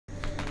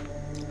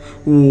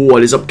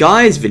What is up,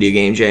 guys? Video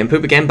Game Jay and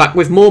Poop again, back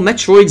with more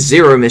Metroid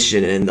Zero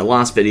Mission. In the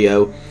last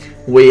video,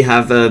 we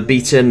have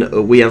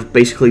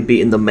basically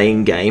beaten the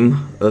main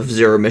game of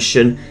Zero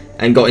Mission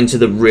and got into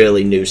the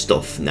really new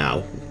stuff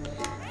now.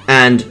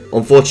 And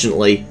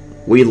unfortunately,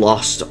 we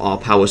lost our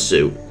power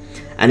suit.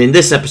 And in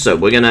this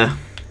episode, we're gonna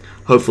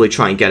hopefully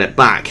try and get it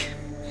back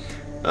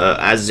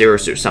as Zero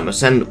Suit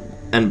Samus.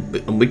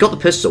 And we got the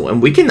pistol,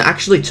 and we can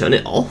actually turn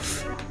it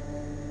off.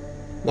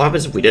 What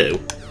happens if we do?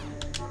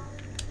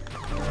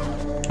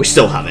 We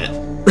still have it.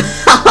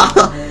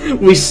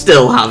 We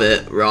still have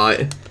it,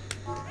 right?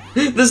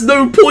 There's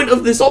no point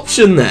of this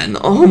option then.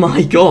 Oh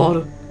my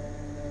god.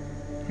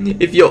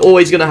 If you're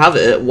always gonna have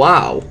it,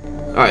 wow.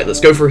 Alright, let's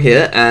go through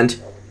here and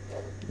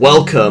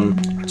welcome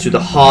to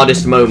the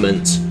hardest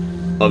moment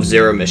of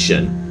Zero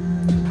Mission.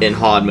 In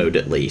hard mode,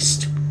 at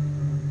least.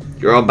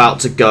 You're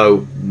about to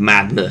go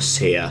madness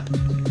here.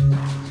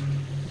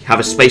 You have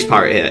a space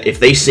pirate here. If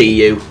they see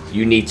you,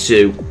 you need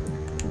to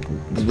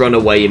run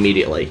away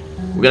immediately.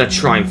 We're gonna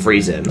try and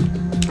freeze him.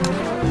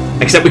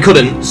 Except we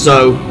couldn't,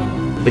 so...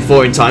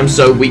 before in time,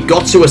 so we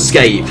got to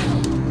escape.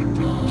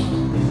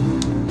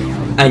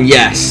 And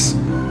yes.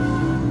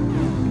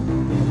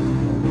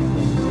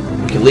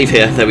 We can leave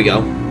here, there we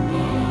go.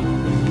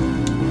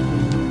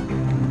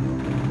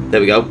 There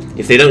we go.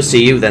 If they don't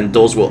see you, then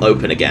doors will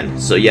open again.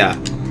 So yeah,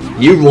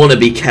 you want to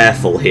be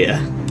careful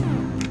here.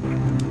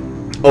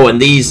 Oh, and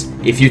these,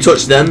 if you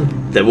touch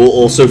them, they will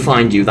also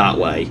find you that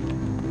way.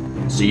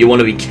 So you want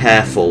to be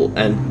careful,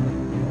 and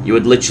you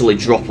would literally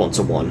drop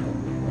onto one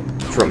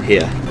from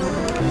here.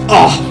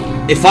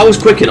 Oh! If I was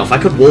quick enough, I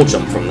could wall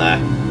jump from there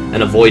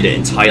and avoid it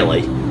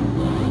entirely.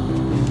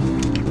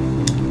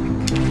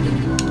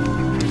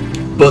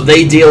 But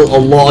they deal a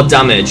lot of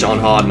damage on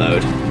hard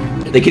mode.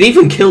 They can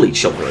even kill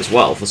each other as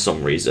well for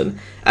some reason.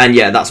 And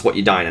yeah, that's what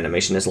your dying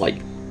animation is like.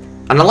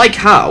 And I like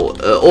how,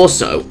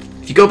 also,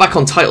 if you go back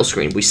on title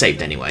screen, we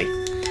saved anyway.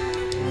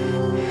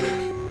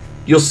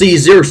 You'll see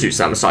Zero Suit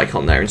Samus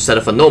icon there instead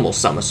of a normal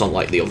Samus on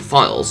like the other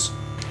files.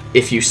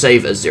 If you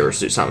save as Zero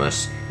Suit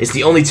Samus. It's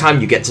the only time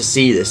you get to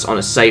see this on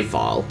a save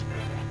file.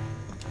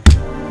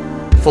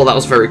 I thought that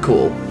was very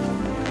cool.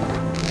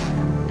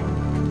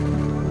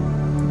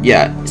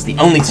 Yeah, it's the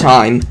only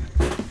time...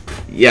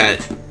 yeah,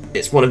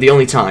 it's one of the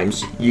only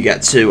times you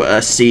get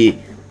to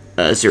see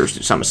Zero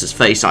Suit Samus'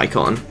 face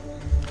icon.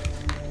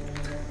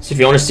 So if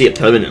you want to see it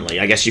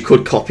permanently, I guess you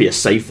could copy a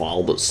save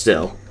file, but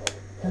still.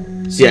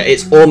 So yeah,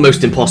 it's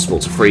almost impossible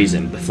to freeze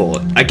him before.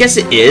 I guess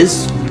it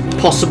is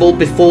possible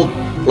before...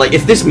 like,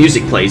 if this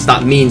music plays,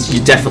 that means you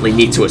definitely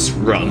need to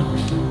run.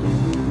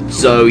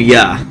 So,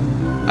 yeah.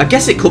 I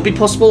guess it could be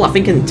possible, I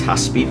think in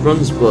task speed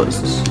runs, but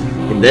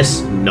in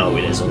this, no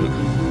it isn't.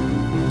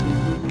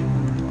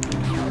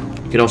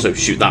 You can also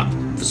shoot that,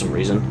 for some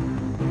reason.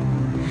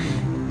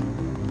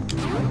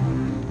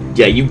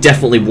 Yeah, you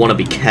definitely want to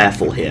be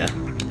careful here.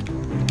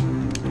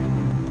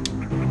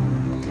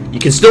 You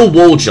can still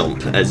wall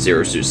jump as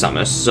Zero Suit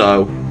Samus,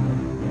 so...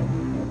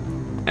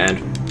 and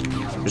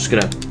I'm just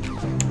gonna...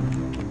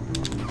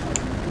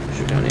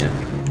 down here.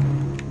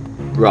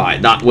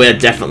 Right, that we're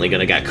definitely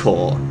gonna get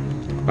caught.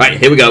 Right,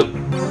 here we go.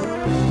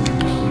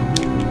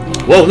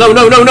 Whoa, no,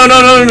 no, no, no,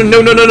 no, no,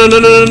 no, no, no, no, no,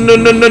 no, no,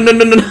 no, no,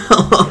 no, no, no.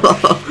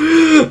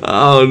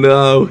 Oh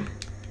no.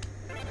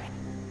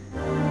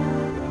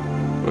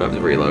 We'll have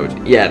to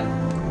reload. Yeah.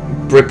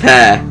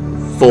 Prepare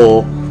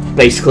for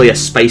basically a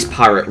space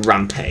pirate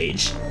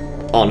rampage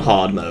on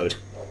hard mode.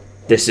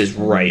 This is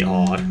right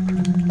hard.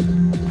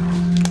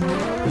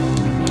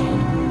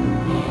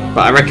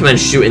 But I recommend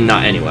shooting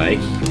that anyway.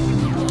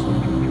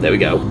 There we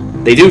go.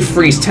 They do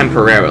freeze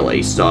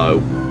temporarily,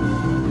 so...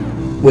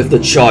 with the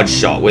charge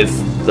shot, with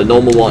the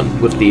normal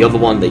one, with the other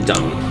one, they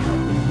don't.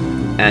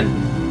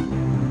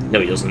 And... no,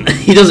 he doesn't.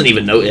 He doesn't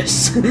even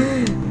notice.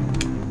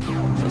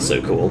 That's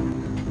so cool.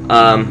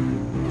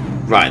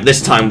 Right,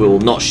 this time we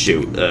will not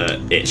shoot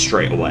it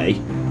straight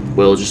away.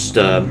 We'll just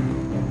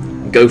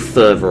go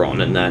further on,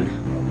 and then...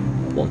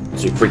 1,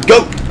 2, 3,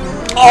 go!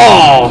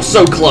 Oh,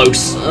 so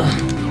close!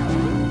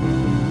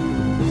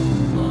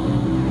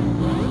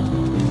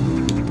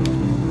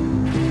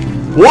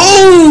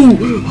 Whoa!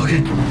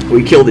 Okay,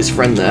 we killed his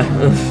friend there.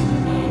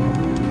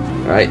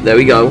 Alright, there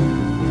we go.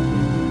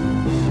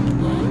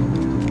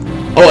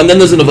 Oh, and then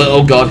there's another.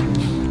 Oh god.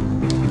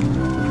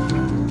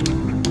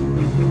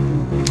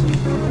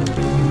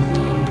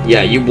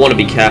 Yeah, you want to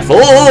be careful.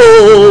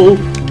 Oh,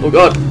 oh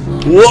god.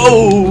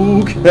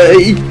 Whoa!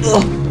 Okay.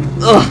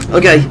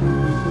 Okay.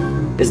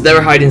 Is there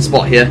a hiding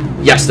spot here?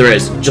 Yes, there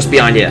is. Just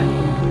behind here.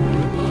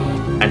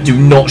 And do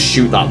not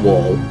shoot that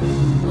wall.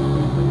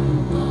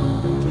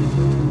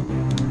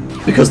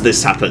 Because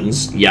this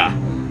happens, yeah.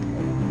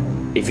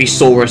 If he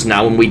saw us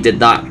now and we did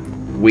that,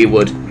 we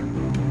would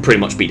pretty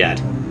much be dead.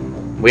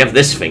 We have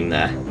this thing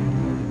there.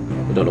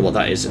 I don't know what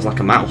that is. It's like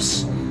a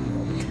mouse.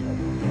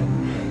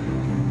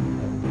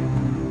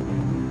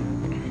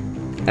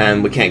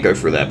 And we can't go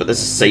through there, but there's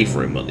a safe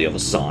room at the other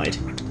side.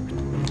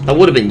 That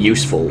would have been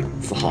useful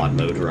for hard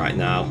mode right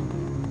now.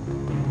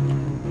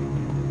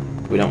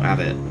 We don't have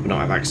it. We don't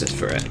have access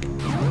for it.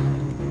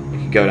 We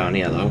can go down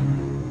here, though.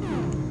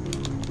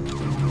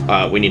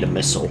 We need a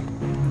missile.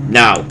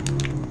 Now,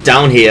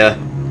 down here.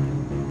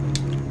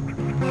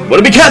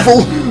 Wanna be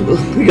careful!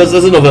 Because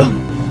there's another.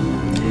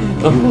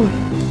 Oh.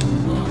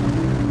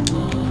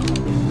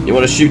 You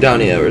wanna shoot down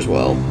here as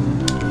well?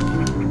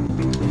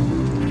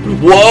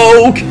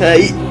 Whoa,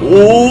 okay.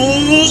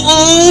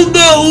 Oh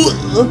no!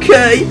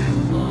 Okay.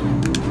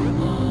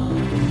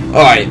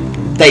 Alright,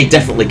 they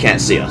definitely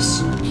can't see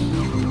us.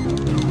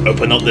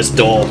 Open up this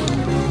door.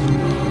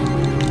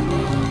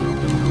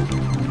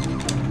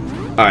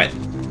 Alright.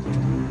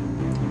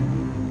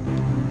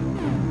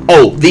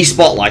 Oh, these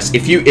spotlights.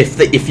 If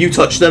you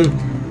touch them,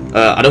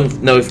 I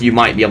don't know if you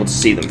might be able to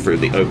see them through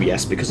the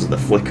OBS because of the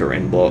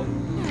flickering, but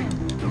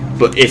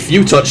if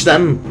you touch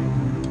them,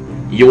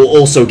 you will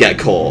also get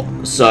caught.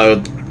 So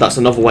that's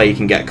another way you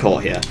can get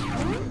caught here.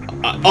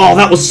 Oh,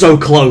 that was so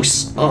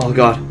close. Oh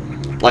god.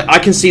 Like, I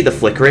can see the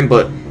flickering,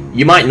 but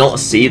you might not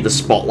see the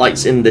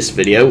spotlights in this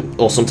video,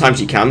 or sometimes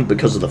you can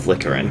because of the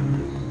flickering.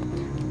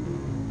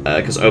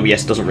 Because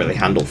OBS doesn't really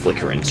handle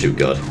flickering too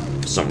good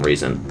for some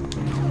reason.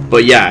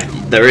 But yeah,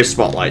 there is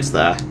spotlights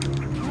there.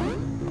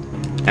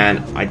 And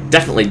I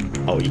definitely...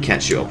 Oh, you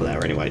can't shoot up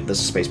there anyway. There's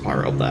a space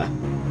pirate up there.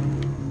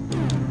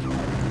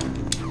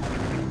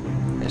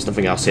 There's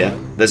nothing else here.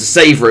 There's a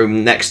save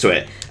room next to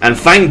it. And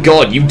thank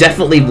God, you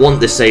definitely want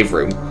this save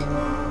room.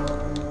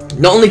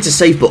 Not only to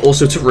save, but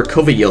also to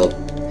recover your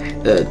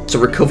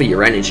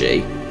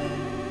energy.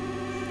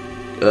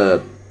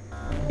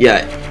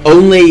 Yeah,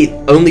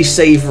 only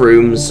save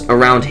rooms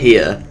around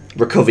here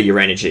recover your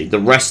energy. The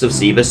rest of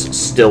Zebus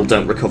still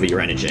don't recover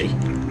your energy.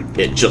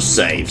 It just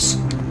saves.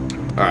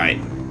 Alright.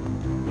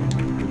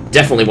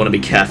 Definitely want to be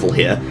careful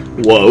here.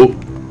 Whoa.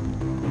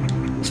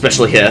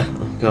 Especially here.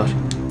 Oh god.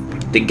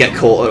 Didn't get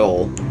caught at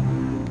all.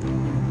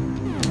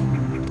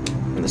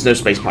 And there's no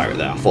space pirate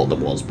there. I thought there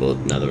was, but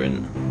no, there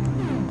isn't.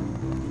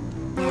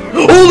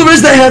 Oh, there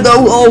is there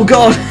though! Oh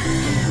god!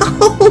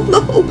 Oh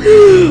no!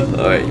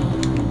 Alright.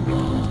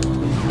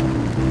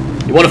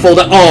 You want to fall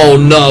down? Oh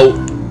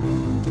no!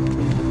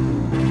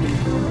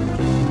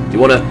 You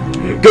want to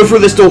go through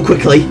this door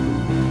quickly?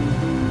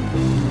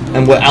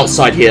 And we're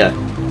outside here.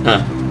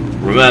 Huh.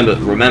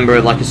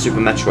 Remember like a Super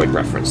Metroid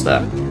reference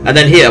there. And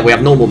then here, we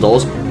have normal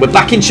doors. We're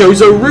back in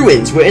Chozo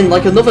Ruins. We're in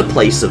like another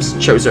place of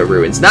Chozo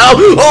Ruins now.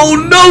 Oh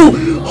no!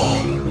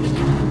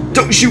 Oh,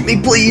 don't shoot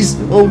me, please.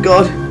 Oh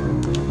god.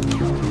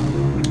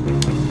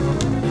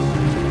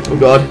 Oh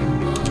god.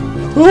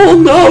 Oh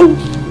no!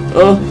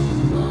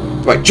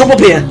 Right, jump up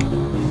here!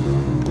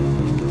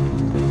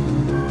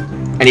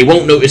 And he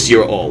won't notice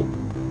you at all.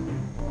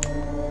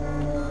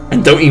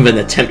 And don't even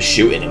attempt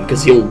shooting him,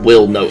 because he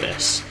will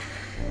notice.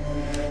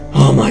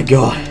 Oh my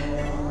god.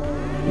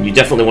 And you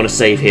definitely want to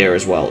save here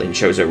as well, in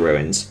Chozo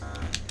Ruins.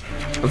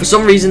 And for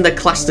some reason, they're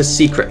classed as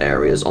secret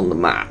areas on the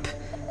map.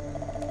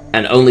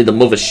 And only the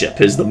mothership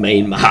is the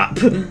main map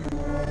of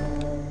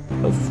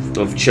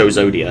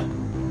Chozodia.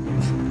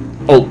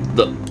 Oh,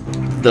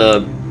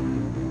 the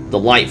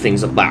light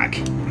things are back.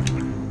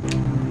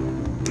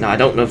 Now, I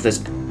don't know if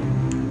there's...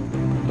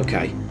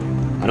 Okay.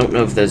 I don't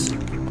know if there's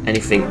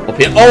anything up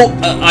here. Oh!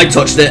 I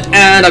touched it,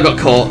 and I got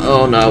caught.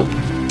 Oh, no.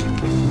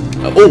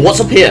 Oh, what's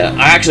up here?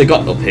 I actually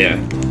got up here.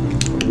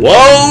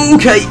 Whoa!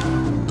 Okay!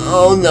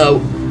 Oh, no.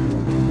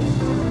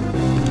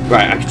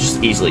 Right, I could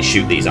just easily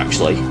shoot these,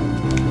 actually.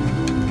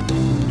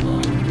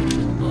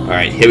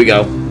 Alright, here we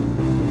go.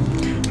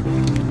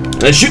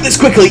 And then shoot this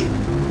quickly!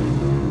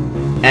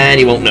 And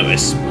he won't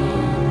notice.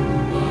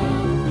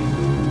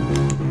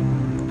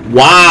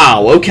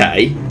 Wow,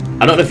 okay.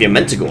 I don't know if you're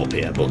meant to go up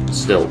here, but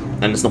still.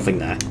 And there's nothing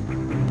there.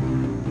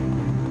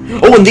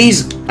 Oh, and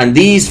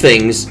these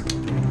things,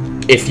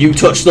 if you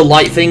touch the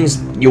light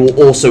things, you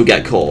will also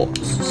get caught.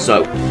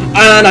 So,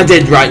 and I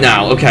did right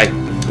now, okay.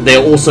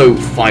 They'll also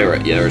fire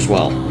at you as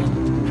well.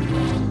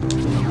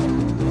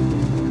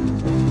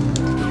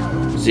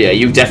 So yeah,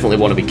 you definitely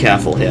want to be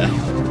careful here.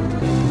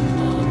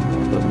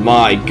 But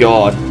my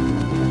god.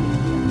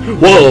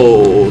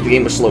 Whoa! The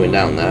game was slowing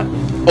down there.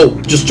 Oh,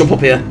 just jump up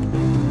here.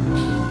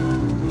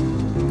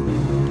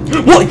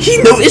 What? He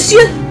noticed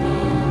you?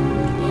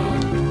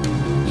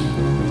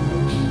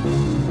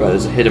 Right,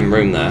 there's a hidden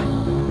room there.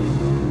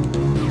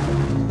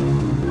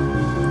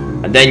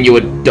 And then you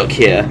would duck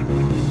here.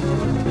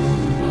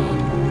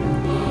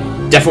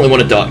 Definitely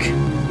want to duck.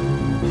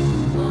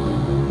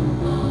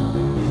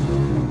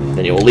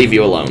 Then it will leave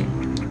you alone.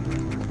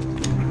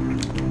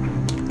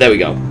 There we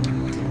go.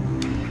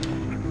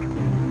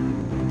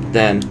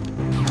 Then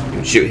you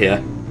can shoot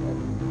here.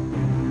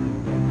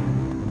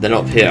 Then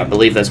up here, I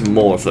believe there's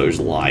more of those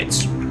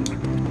lights.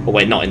 Oh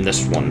wait, not in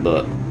this one,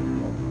 but...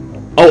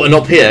 Oh, and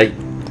up here,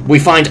 we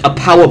find a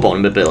power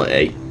bomb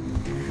ability.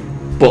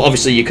 But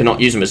obviously you cannot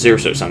use them as Zero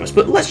Suit Samus.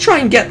 But let's try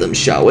and get them,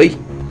 shall we?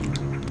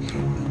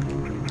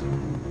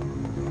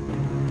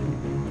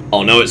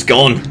 Oh no, it's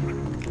gone.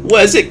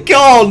 Where's it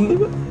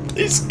gone?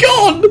 It's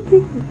gone!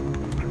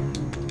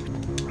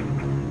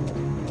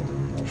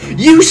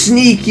 You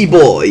sneaky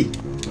boy!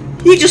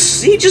 He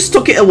just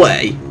took it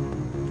away.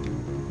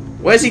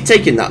 Where's he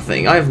taking that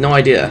thing? I have no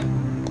idea.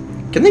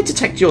 Can they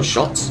detect your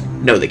shots?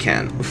 No, they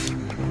can't.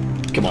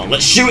 Come on,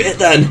 let's shoot it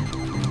then!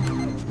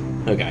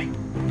 Okay.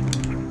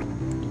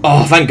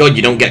 Oh, thank God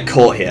you don't get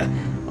caught here.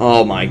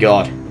 Oh my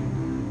God.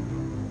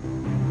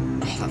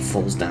 Oh, that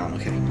falls down,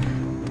 okay.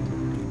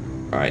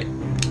 Alright.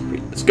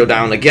 Let's go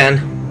down again.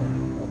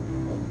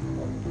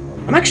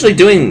 I'm actually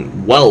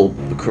doing well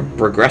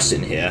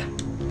progressing here.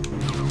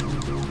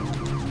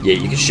 Yeah,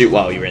 you can shoot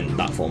while you're in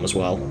that form as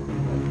well.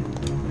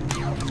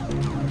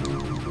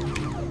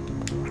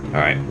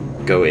 Alright,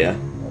 go here.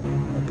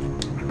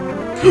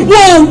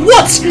 Whoa,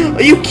 what?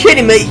 Are you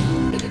kidding me?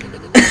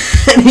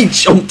 And he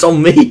jumped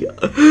on me.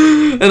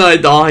 And I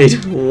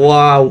died.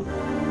 Wow.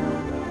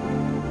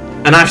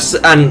 And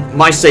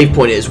my save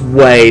point is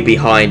way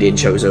behind in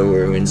Chozo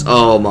Ruins.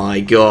 Oh my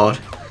God.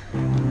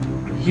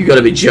 You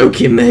gotta be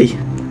joking me.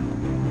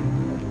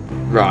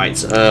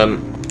 Right, oh,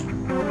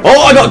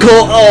 I got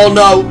caught! Oh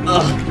no!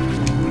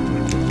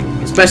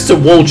 Ugh. It's best to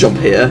wall jump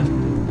here.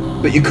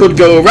 But you could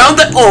go around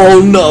it.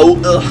 Oh no!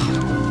 Ugh.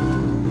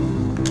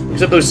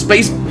 Except those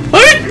space...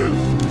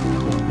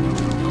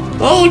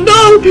 Oh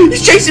no!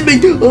 He's chasing me!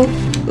 Oh,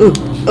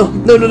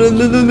 no, no, no,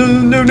 no,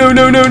 no, no, no,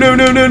 no, no, no,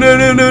 no, no, no,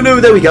 no, no, no,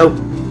 there we go.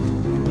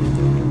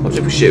 What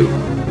if we shoot?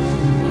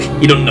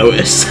 He don't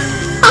notice.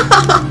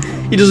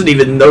 He doesn't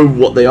even know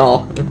what they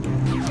are.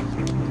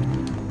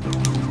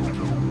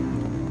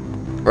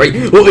 Right,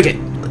 oh, okay.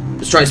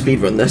 Let's try and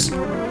speedrun this.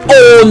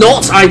 Or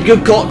not! I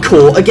got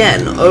caught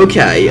again.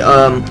 Okay,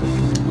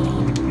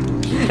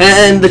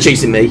 and they're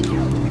chasing me.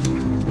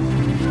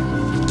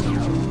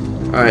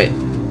 Alright.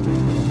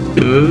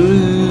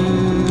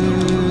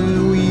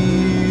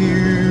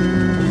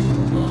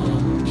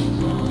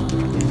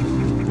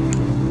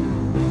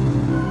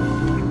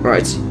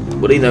 Right,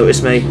 will he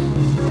notice me?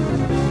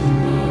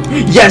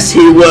 Yes,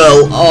 he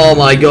will! Oh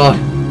my God.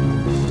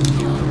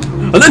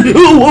 And then,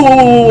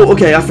 oh,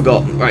 okay, I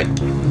forgot. Right,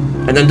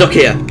 and then duck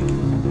here.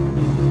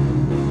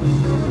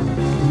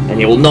 And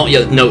he will not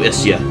yet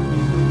notice you.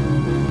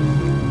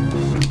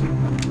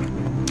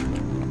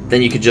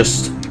 Then you could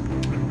just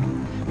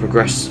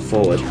progress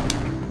forward.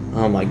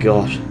 Oh my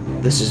God,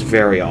 this is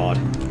very hard.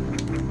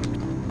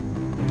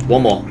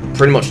 One more,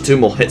 pretty much 2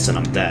 more hits and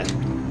I'm dead.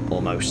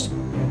 Almost.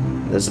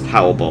 There's a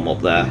power bomb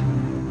up there.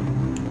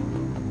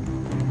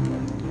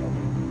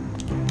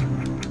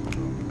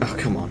 Oh,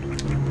 come on.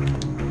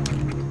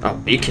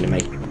 Oh, are you kidding me?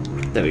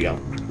 There we go.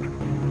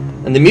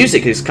 And the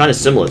music is kind of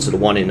similar to the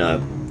one in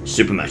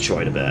Super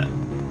Metroid a bit.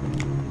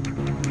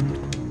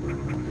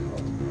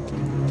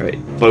 Right,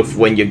 both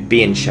when you're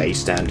being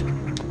chased and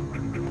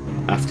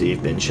after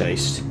you've been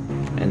chased.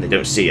 And they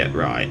don't see it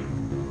right.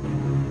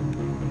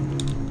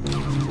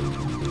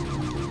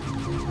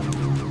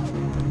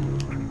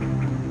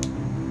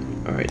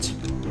 Alright.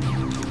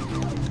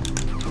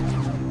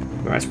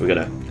 Alright, so we're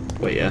gonna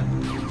wait here.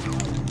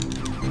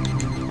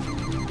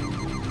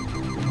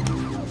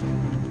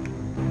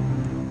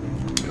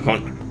 Come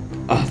on.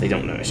 Oh, they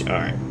don't notice.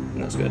 Alright,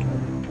 that's good.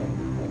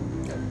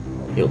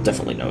 He'll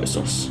definitely notice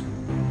us.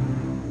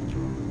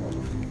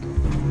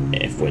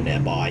 If we're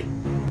nearby.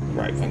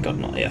 Right, thank God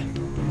not here.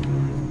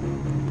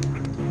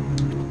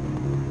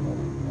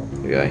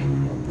 Okay.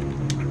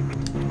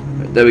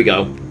 Right, there we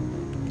go.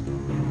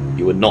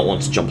 You would not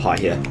want to jump high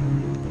here.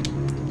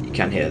 You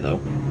can here though.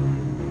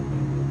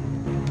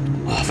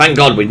 Oh, thank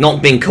God we've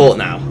not been caught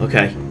now.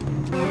 Okay.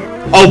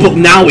 Oh, but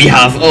now we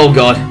have. Oh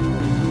God.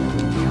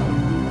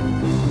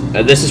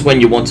 This is when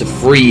you want to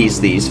freeze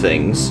these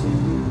things.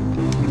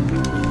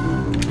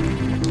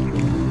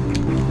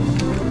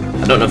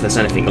 I don't know if there's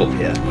anything up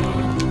here.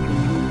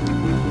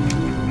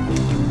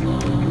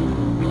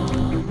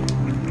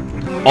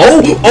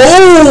 Oh!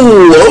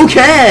 Oh!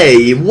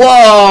 Okay!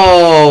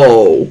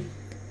 Whoa!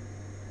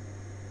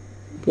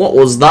 What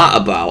was that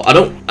about? I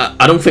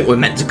don't think we're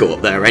meant to go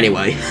up there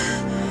anyway.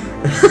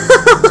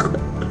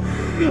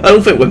 I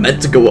don't think we're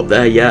meant to go up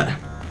there yet.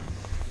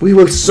 We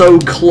were so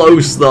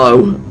close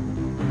though.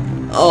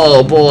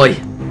 Oh boy.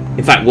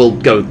 In fact, we'll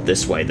go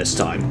this way this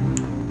time.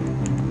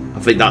 I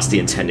think that's the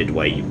intended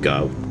way you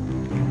go.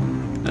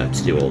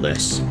 To do all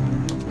this.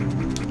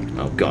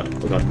 Oh God.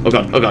 Oh God. Oh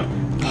God. Oh God.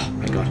 Oh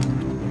my God.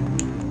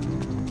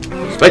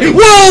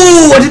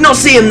 Whoa! I did not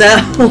see him there!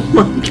 Oh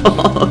my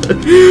God!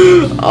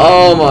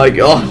 Oh my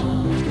God!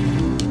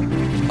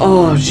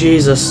 Oh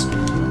Jesus!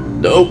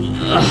 No!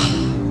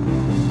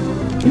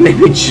 He made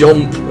me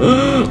jump!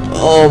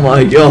 Oh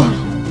my God!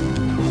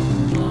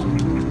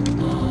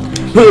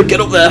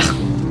 Get up there!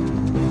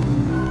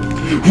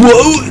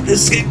 Whoa!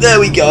 Escape! There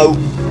we go!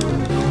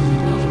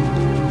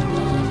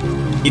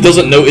 He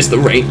doesn't notice the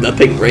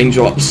pink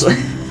raindrops.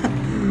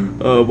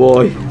 Oh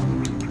boy!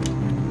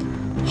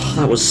 Oh,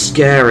 that was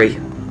scary.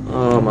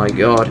 Oh my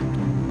God.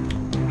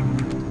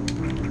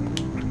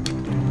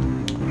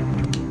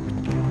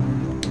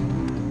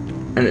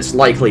 And it's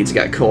likely to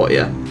get caught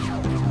here.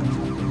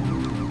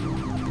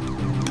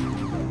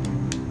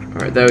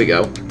 Alright, there we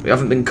go. We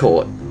haven't been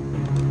caught.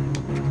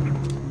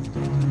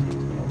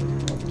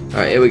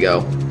 Alright, here we go.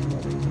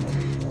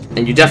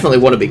 And you definitely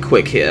want to be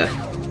quick here.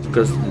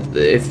 Because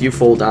if you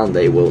fall down,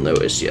 they will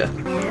notice you.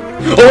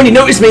 Oh, and he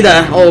noticed me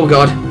there! Oh,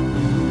 God.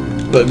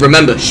 But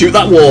remember, shoot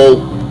that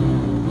wall,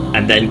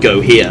 and then go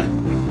here.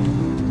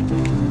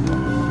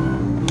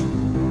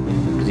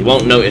 Because he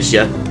won't notice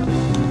you.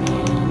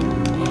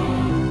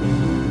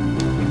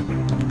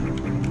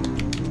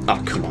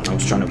 Oh, come on, I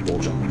was trying to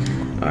wall jump.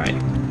 Alright,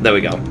 there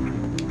we go.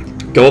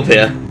 Go up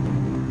here,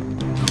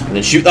 and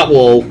then shoot that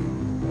wall,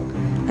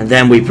 and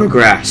then we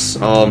progress.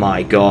 Oh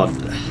my God,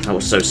 that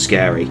was so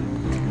scary.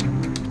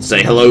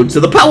 Say hello to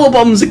the power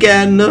bombs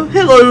again.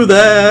 Hello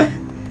there.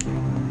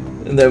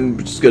 And then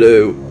we're just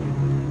gonna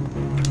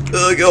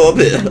go up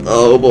here.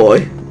 Oh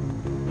boy.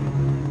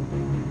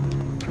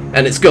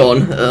 And it's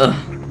gone.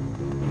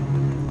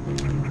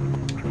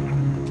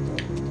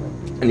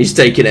 And he's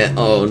taking it.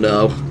 Oh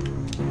no.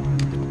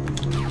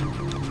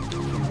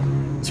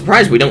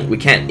 Surprised we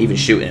can't even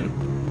shoot him.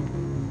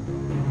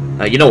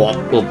 You know what?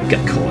 We'll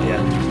get caught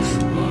here.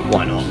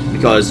 Why not?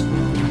 Because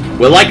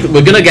we're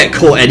gonna get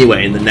caught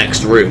anyway in the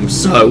next room,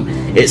 so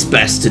it's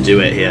best to do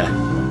it here.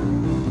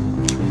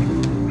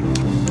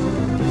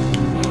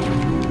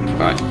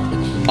 Alright.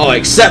 Oh,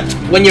 except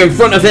when you're in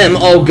front of him.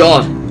 Oh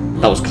God,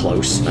 that was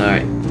close.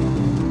 Alright.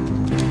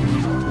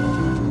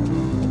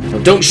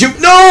 Oh, don't shoot!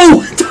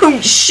 No!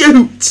 Don't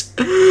shoot!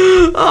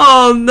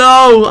 Oh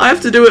no! I have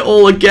to do it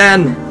all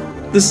again.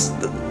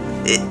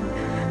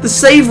 The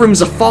save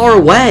rooms are far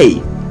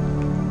away.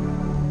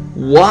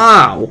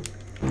 Wow.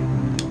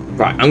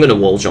 Right, I'm gonna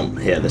wall jump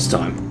here this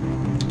time.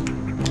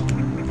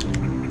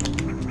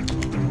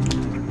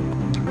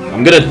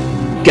 I'm gonna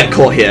get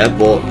caught here,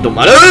 but don't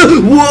matter.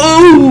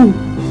 Whoa!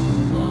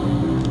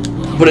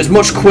 But it's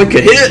much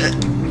quicker here.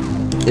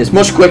 It's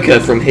much quicker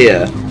from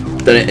here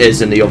than it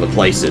is in the other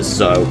places,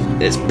 so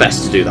it's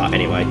best to do that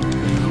anyway.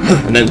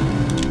 And then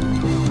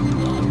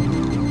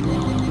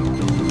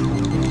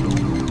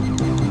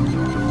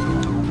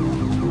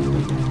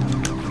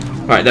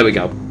right, there we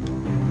go.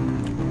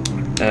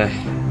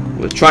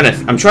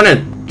 I'm trying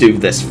to do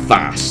this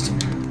fast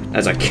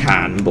as I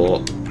can,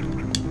 but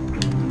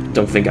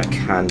don't think I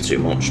can too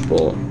much.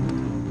 But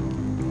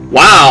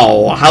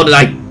wow, how did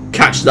I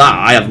catch that?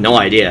 I have no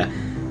idea.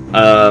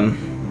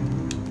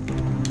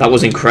 That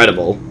was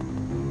incredible.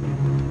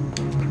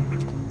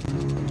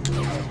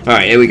 All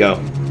right, here we go.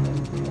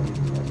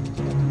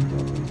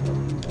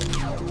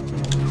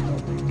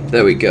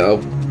 There we go.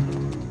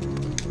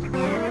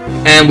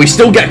 And we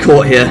still get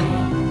caught here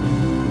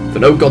for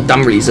no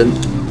goddamn reason.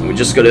 And we're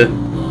just gonna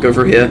go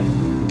through here.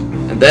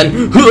 And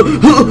then...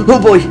 Oh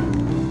boy!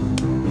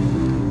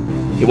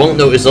 He won't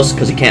notice us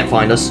because he can't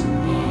find us.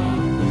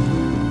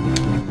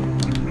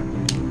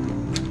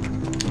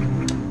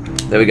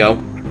 There we go.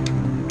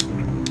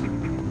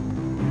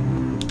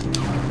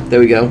 There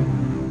we go.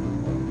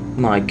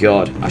 My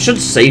God. I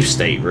should save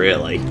state,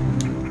 really.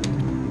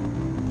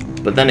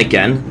 But then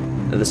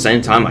again, at the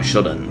same time, I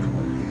shouldn't.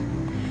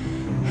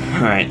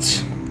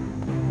 Alright.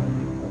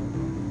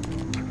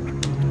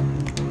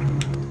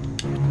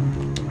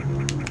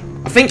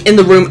 I think in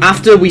the room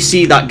after we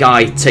see that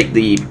guy take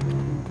the...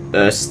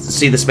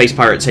 see the space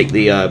pirate take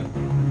the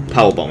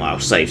power bomb out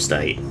of save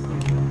state.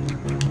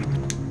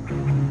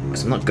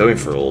 Because I'm not going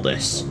for all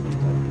this.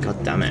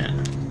 God damn it.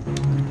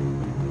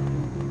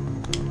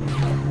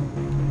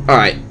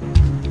 Alright.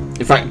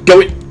 In fact, go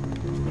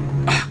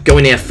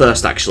in here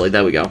first, actually.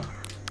 There we go.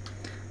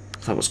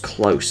 That was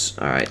close.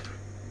 Alright.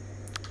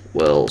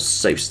 We'll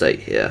save state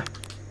here.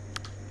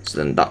 So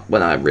then that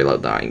when I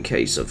reload that in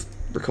case of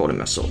recording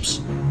mess-ups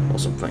or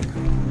something.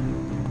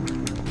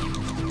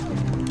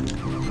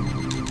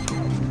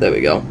 There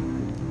we go.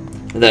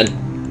 And then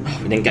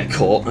we didn't get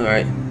caught.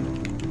 Alright.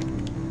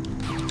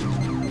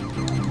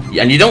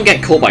 Yeah, and you don't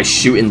get caught by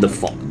shooting the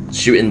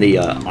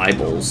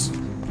eyeballs.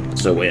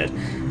 It's so weird.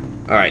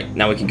 Alright,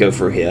 now we can go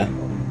through here.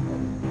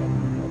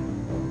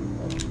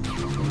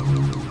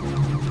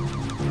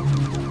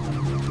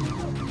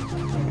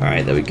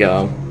 Alright, there we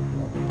go.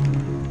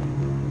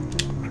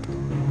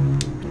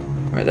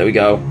 Alright, there we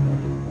go.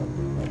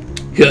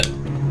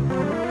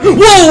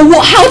 Whoa!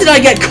 What? How did I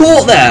get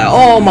caught there?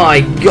 Oh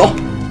my God!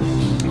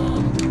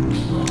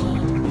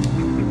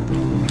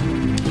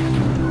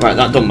 Right,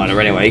 that doesn't matter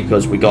anyway,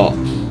 because we got...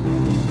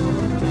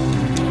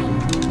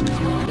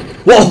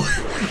 Whoa!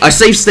 I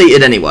save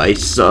stated anyway,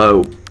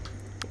 so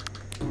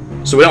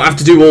we don't have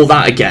to do all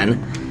that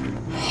again.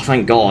 Oh,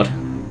 thank God.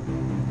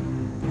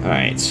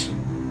 Alright.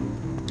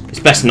 It's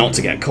best not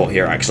to get caught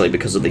here, actually,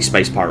 because of the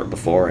space pirate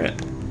before it.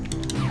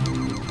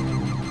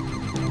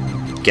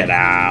 Get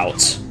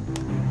out.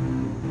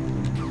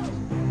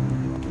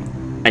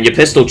 And your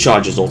pistol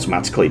charges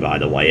automatically, by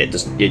the way. It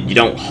just you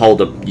don't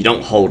hold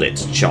it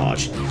to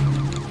charge.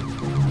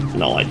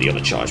 Not like the other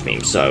charge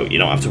beam, so you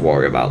don't have to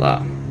worry about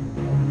that.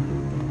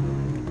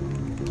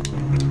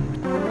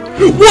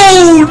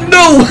 Whoa!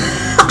 No!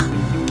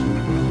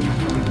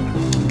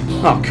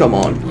 Oh, come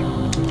on.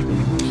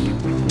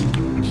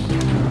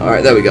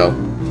 Alright, there we go.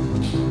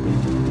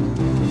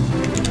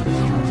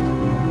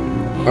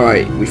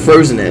 Alright, we've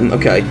frozen him.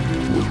 Okay.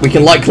 We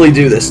can likely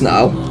do this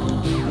now.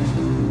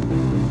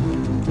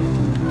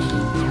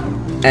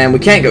 And we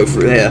can't go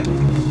through here.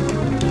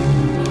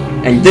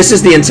 And this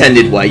is the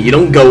intended way. You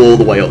don't go all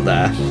the way up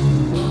there.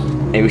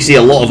 And we see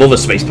a lot of other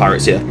space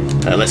pirates here.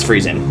 Let's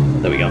freeze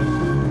him. There we go.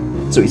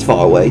 So he's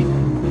far away.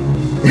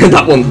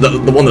 That one,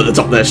 the one at the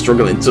top there,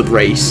 struggling to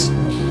race.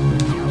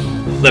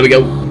 There we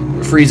go.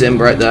 Freeze him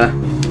right there.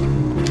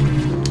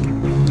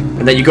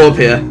 And then you go up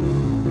here.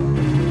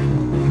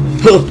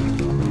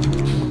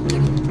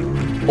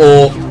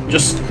 Or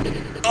just...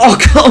 Oh,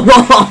 come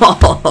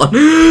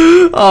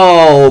on!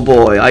 Oh,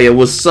 boy. I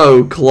was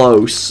so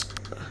close.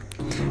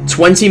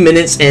 20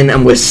 minutes in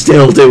and we're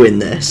still doing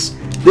this.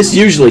 This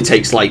usually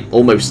takes like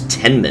almost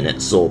 10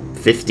 minutes or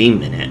 15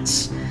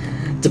 minutes.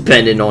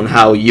 Depending on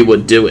how you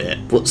would do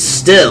it. But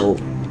still,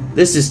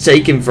 this is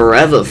taking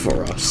forever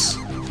for us.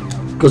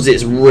 Because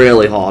it's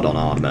really hard on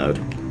hard mode.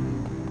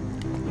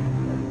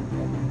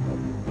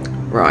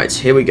 Right,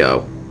 here we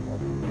go.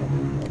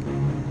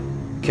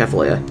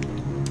 Careful here.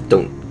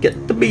 Don't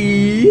get the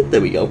bee.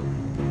 There we go.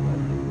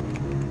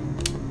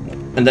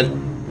 And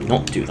then,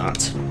 not do that.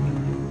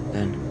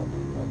 Then,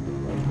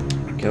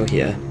 go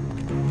here.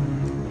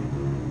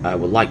 We're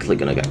likely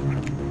gonna get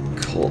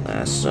caught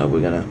there, so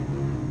we're gonna...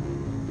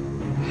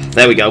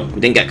 There we go. We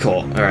didn't get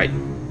caught. Alright.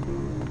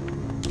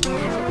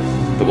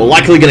 But we're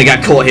likely gonna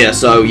get caught here,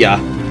 so yeah.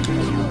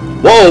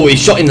 Whoa, we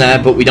shot in there,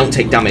 but we don't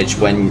take damage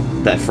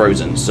when they're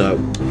frozen, so...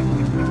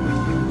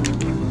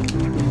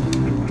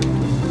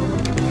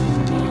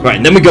 Right,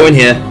 and then we go in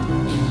here.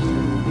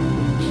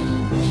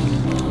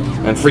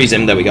 And freeze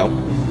him, there we go.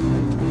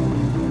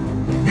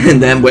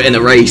 And then we're in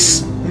a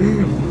race.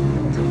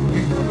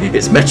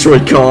 It's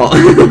Metroid Kart.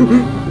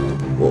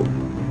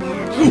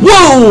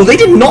 Whoa! They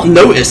did not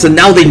notice, and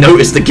now they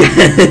noticed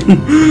again.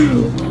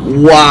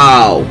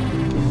 Wow.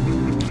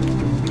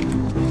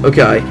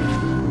 Okay.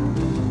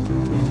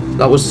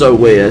 That was so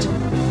weird.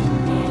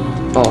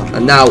 Oh,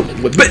 and now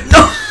we're...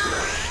 No!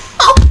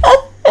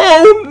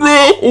 Oh,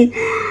 no!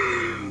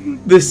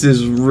 This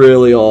is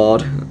really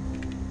hard.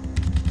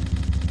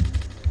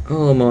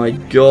 Oh, my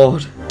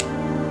God.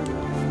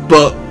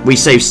 But we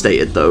save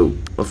stated, though,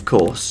 of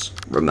course.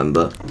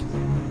 Remember.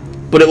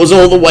 But it was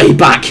all the way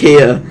back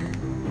here.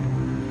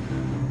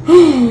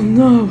 Oh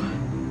no.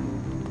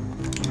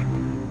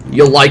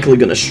 You're likely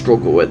gonna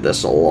struggle with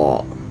this a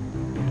lot.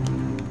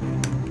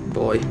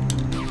 Boy.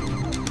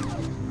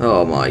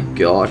 Oh my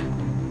god.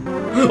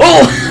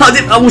 Oh!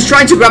 I was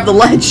trying to grab the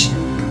ledge!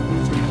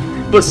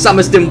 But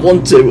Samus didn't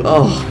want to.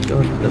 Oh,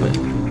 god damn it.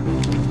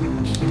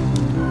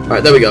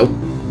 Alright, there we go.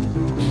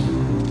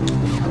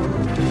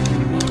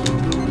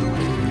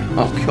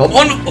 Oh, come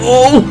on!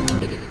 Oh!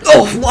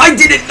 Oh, why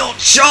did it not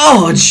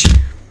charge?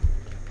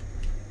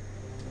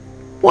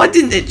 Why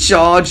didn't it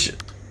charge?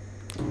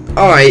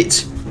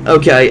 Alright.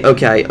 Okay,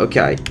 okay,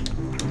 okay.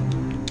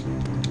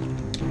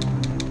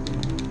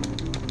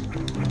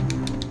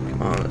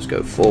 Come on, let's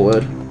go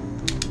forward.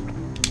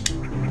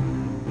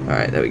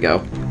 Alright, there we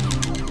go.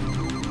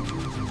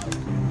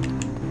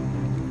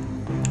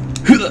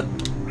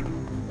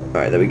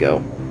 Alright, there we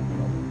go.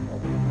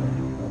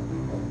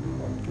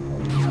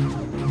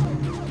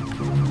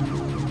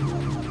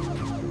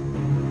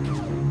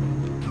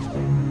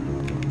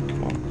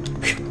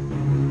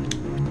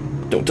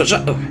 Don't touch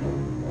that. Okay.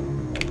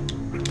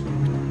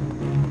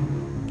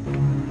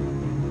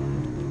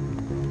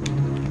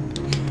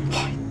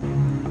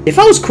 If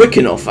I was quick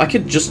enough, I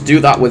could just do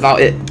that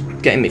without it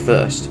getting me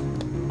first.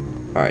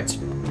 Alright.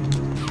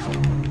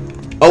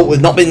 Oh,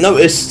 we've not been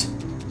noticed.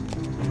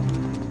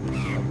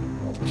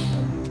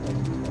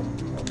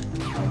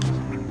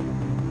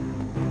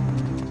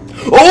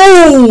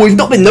 Oh, we've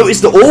not been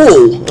noticed at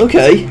all.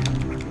 Okay.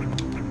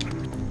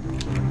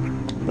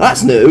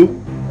 That's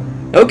new.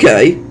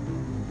 Okay.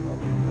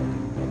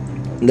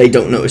 They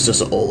don't notice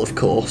us at all, of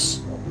course.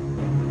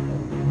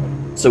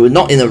 So we're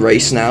not in a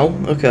race now.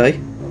 Okay.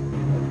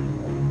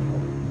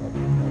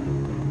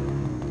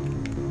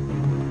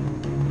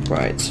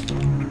 Right.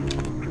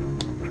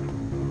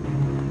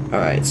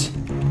 Alright.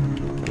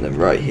 And then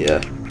right here.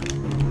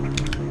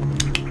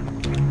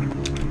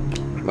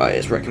 Right,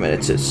 it's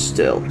recommended to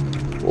still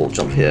wall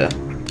jump here.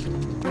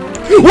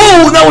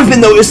 Whoa! Now we've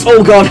been noticed!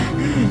 Oh god!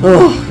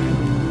 Oh.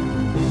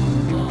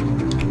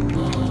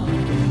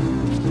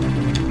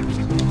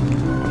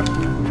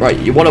 Right,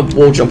 you want to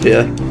wall jump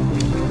here.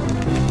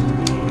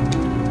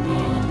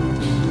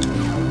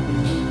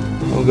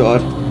 Oh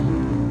god.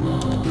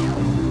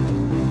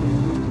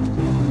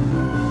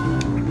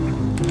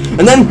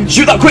 And then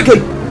shoot that quickly!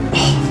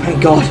 Oh,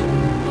 thank god.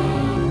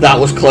 That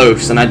was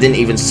close, and I didn't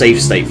even save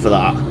state for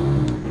that.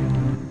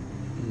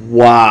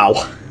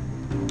 Wow.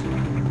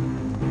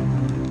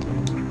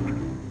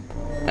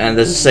 And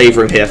there's a save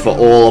room here for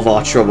all of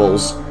our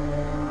troubles.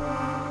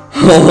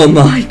 Oh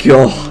my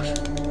god.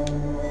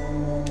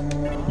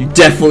 You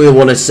definitely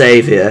want to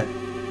save here.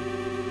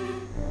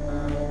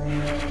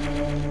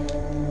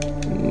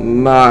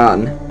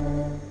 Man.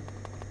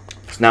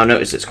 Now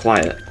notice it's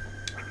quiet.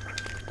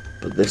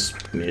 But this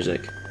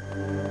music.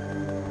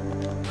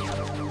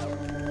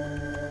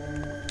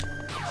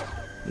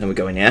 Then we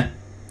go in here.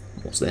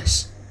 What's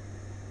this?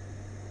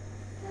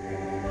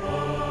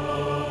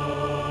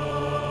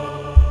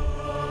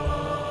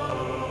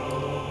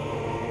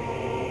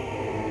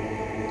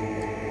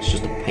 It's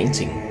just a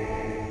painting.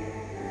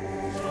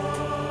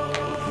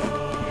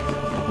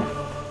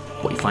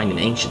 What you find in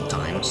ancient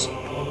times.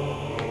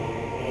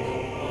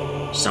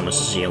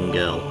 Samus is a young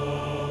girl.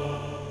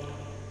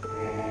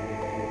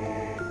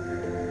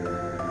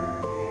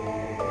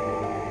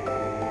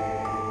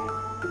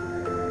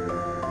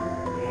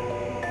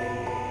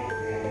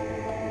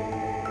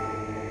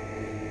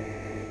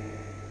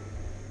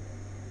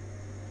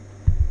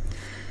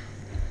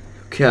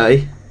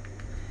 Okay.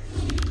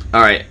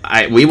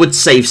 Alright, we would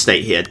save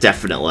state here,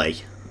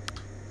 definitely.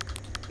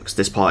 Because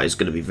this part is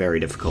going to be very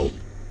difficult.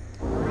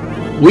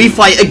 We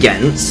fight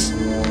against...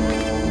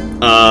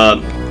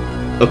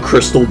 a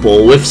crystal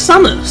ball with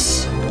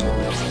Samus.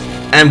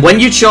 And when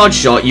you charge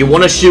shot, you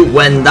want to shoot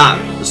when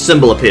that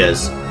symbol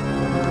appears.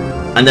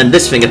 And then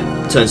this thing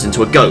turns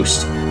into a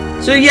ghost.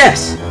 So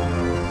yes,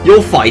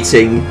 you're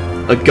fighting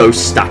a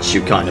ghost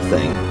statue kind of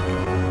thing.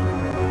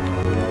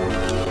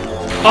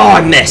 Oh,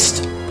 I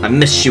missed! I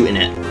missed shooting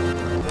it.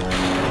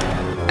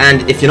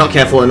 And if you're not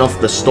careful enough,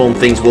 the storm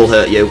things will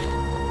hurt you.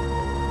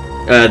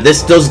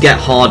 This does get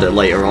harder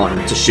later on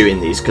to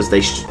shooting these, because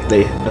they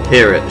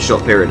appear at a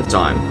short period of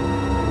time.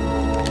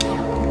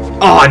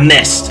 Oh, I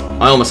missed!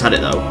 I almost had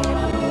it, though.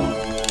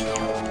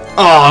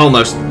 Oh, I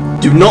almost.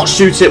 Do not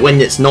shoot it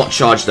when it's not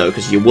charged, though,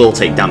 because you will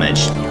take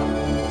damage.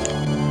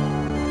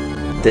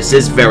 This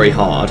is very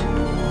hard.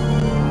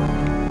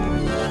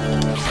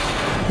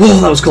 Oh,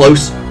 that was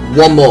close.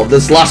 One more.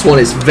 This last one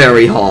is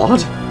very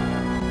hard.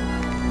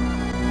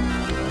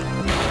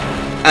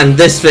 And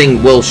this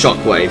thing will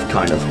shockwave,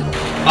 kind of.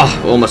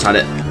 Ah, almost had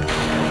it.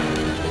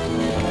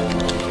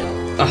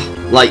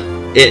 Like,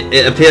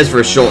 it appears for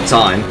a short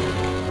time.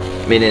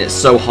 Meaning it's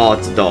so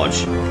hard to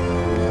dodge.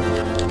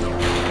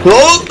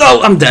 Oh,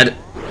 no, I'm dead.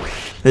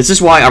 This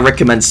is why I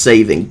recommend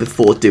saving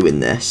before doing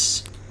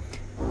this.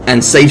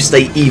 And save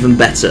state even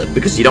better,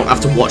 because you don't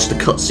have to watch the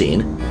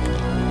cutscene.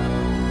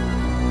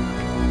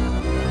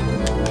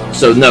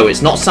 So no,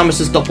 it's not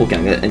Samus's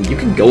doppelganger, and you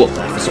can go up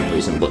there for some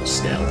reason, but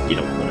still, you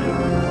don't want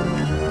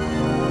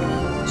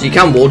to. So you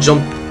can wall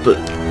jump, but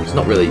it's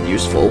not really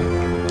useful.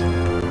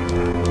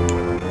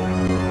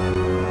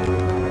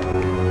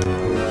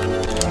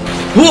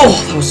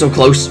 Oh, that was so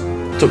close.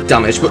 Took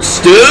damage, but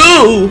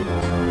still!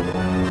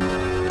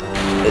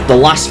 The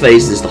last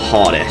phase is the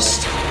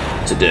hardest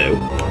to do.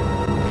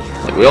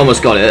 Like, we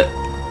almost got it.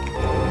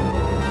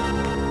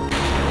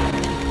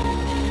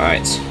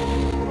 Alright.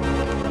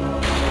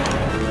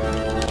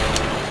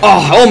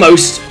 Oh,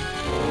 almost!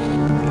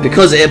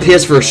 Because it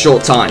appears for a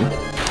short time.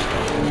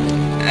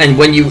 And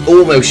when you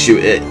almost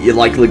shoot it, you're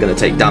likely going to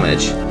take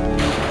damage.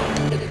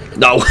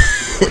 No.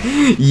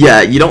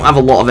 Yeah, you don't have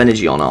a lot of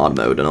energy on hard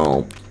mode at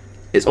all.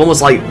 It's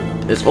almost like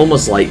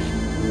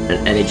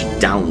an energy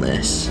down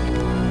this.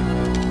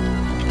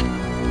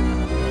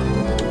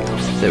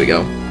 There we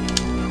go.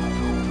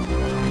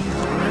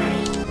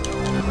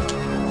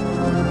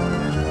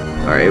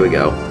 Alright, here we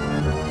go.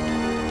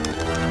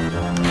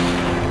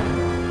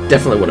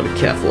 Definitely want to be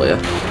careful here.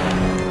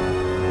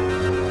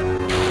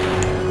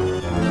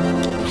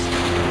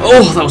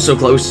 Oh, that was so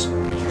close.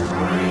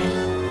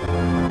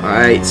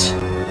 Alright.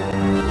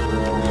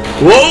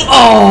 Whoa!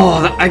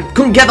 Oh, I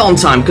couldn't get that on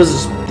time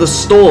because the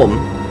storm.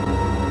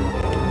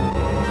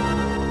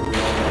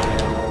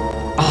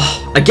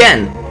 Oh,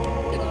 again.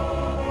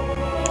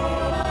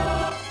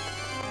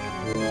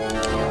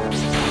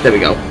 There we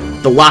go.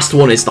 The last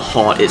one is the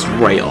hard. It's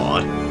very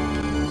hard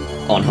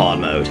on hard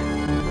mode.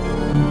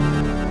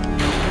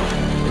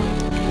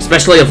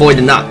 Especially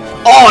avoiding that.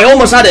 Oh, I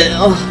almost had it.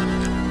 Oh.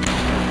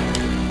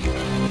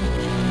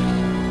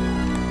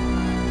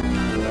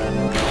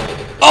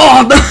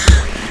 Oh, no.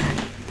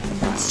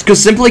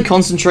 Because simply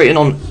concentrating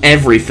on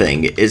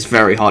everything is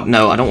very hard.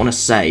 No, I don't want to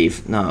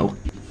save. No.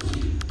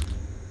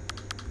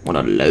 I want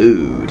to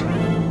load.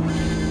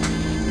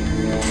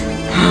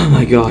 Oh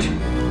my god.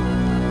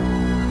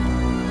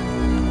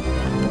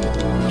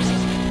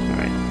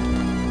 Alright.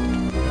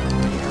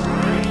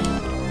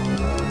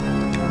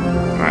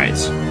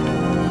 Alright.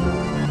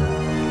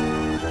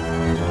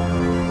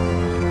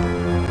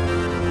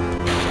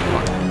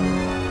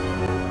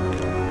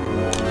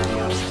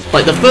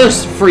 Like, the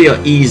first three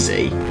are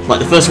easy. Like,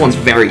 the first one's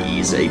very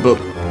easy, but...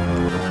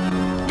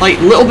 like,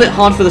 a little bit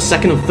hard for the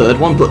second and third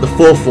one, but the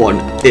fourth one,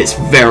 it's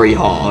very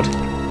hard.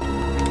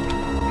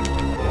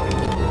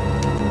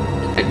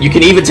 And you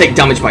can even take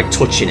damage by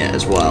touching it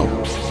as well.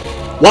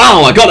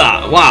 Wow, I got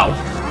that! Wow!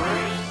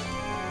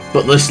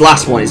 But this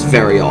last one is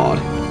very hard.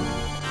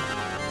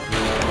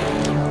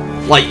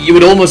 Like, you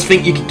would almost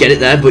think you could get it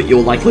there, but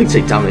you'll likely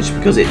take damage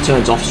because it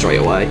turns off straight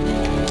away.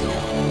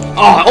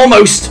 Oh,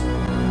 almost!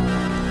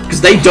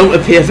 Because they don't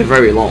appear for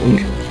very long.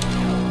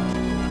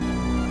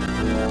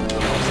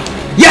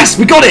 Yes,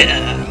 we got it!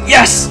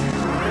 Yes!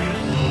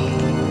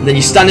 And then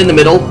you stand in the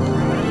middle.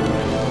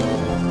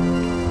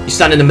 You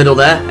stand in the middle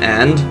there,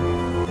 and...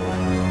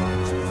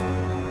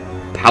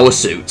 power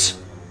suit.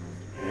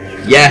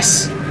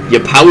 Yes!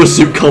 Your power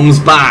suit comes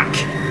back!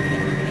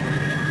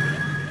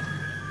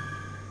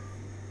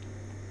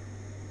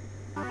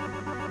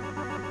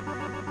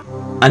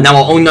 And now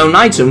our unknown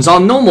items are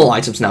normal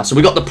items now. So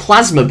we got the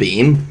plasma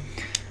beam,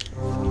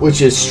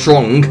 which is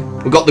strong.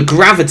 We've got the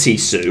gravity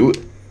suit,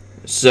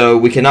 so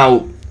we can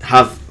now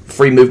have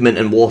free movement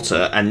in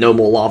water and no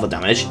more lava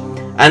damage.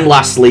 And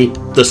lastly,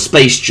 the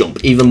space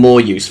jump, even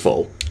more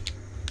useful.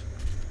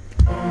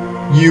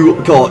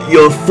 You got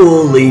your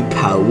fully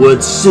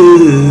powered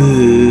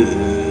suit.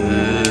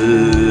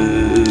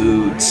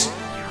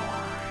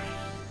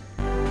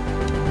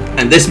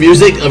 And this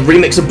music, a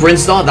remix of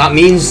Brinstar, that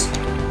means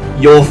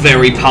you're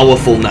very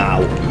powerful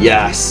now.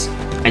 Yes.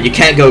 And you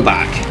can't go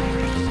back.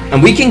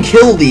 And we can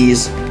kill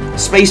these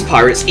space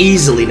pirates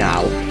easily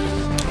now.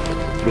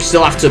 We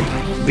still have to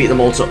beat them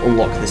all to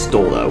unlock this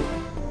door, though.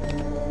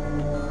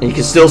 And you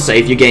can still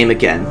save your game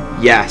again.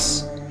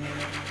 Yes.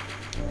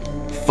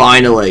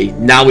 Finally,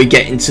 now we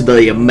get into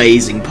the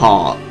amazing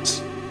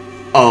part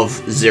of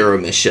Zero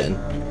Mission.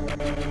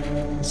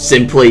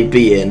 Simply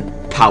being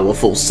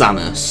powerful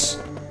Samus.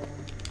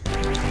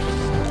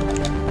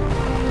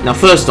 Now,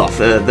 first off,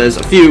 there's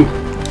a few.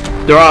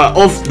 There are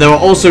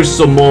also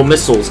some more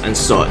missiles and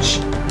such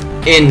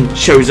in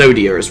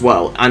Chozodia as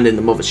well, and in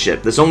the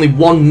mothership. There's only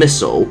one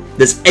missile.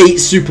 There's 8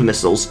 super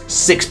missiles,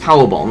 6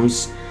 power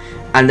bombs,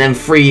 and then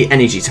 3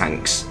 energy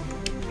tanks.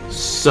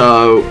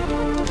 So,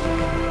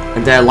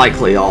 and they're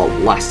likely our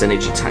last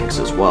energy tanks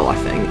as well, I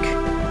think.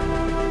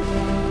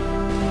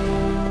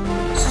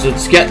 So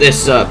to get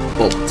this, to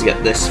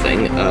get this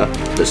thing,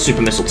 the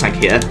super missile tank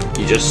here,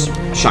 you just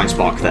shine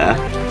spark there.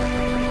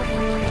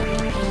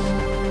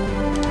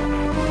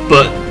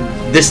 But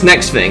this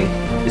next thing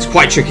is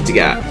quite tricky to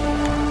get.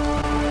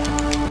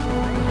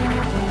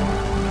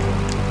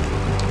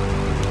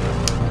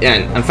 Yeah,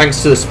 and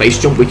thanks to the space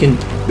jump, we can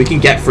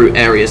get through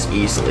areas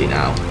easily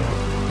now.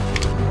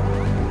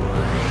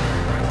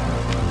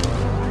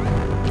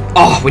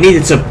 Oh, we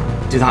needed to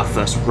do that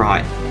first,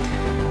 right?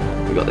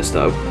 We got this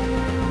though.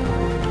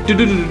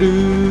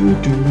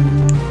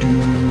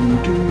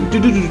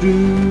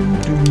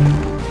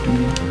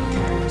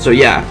 So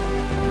yeah,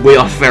 we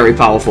are very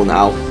powerful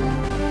now.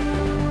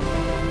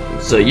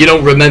 So you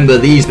don't remember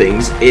these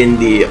things in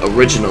the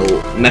original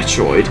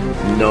Metroid.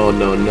 No,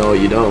 no, no,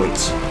 you don't.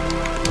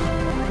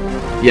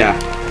 Yeah.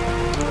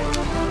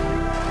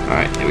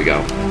 Alright, here we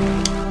go.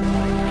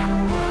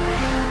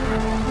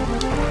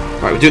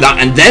 Right, we do that,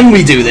 and then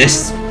we do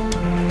this.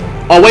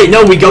 Oh, wait,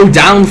 no, we go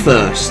down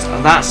first.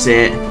 That's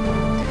it.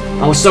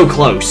 I was so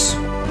close.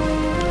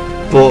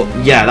 But,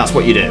 yeah, that's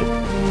what you do.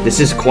 This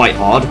is quite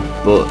hard,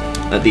 but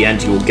at the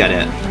end you will get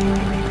it.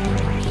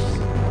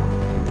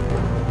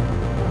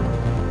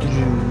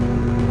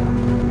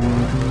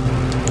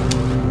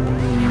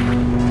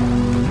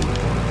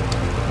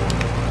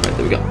 Right,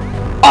 there we go.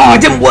 Oh,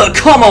 it didn't work!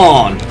 Come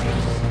on!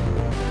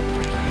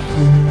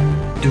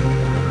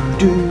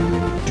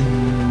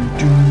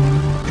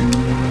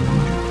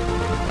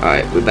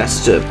 Alright, we're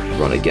best to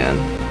run again.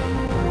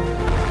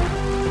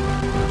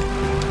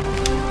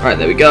 Alright,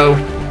 there we go.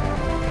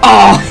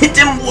 Oh, it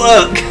didn't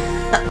work!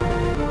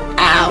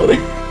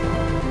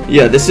 Ow!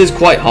 Yeah, this is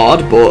quite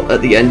hard, but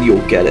at the end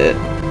you'll get it.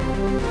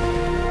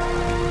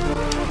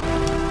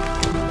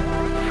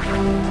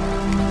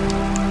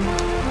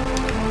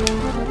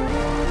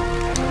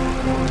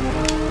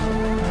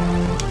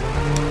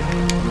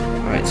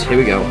 Alright, here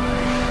we go.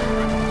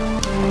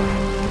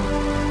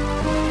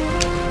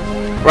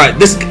 Right,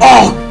 this...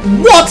 Oh!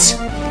 What?!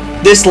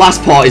 This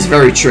last part is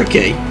very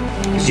tricky.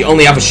 Because you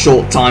only have a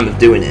short time of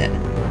doing it.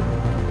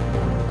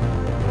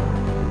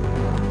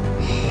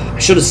 I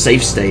should have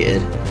save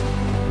stated.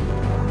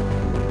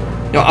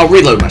 No, I'll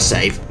reload my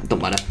save.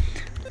 Don't matter.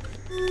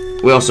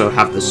 We also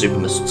have the super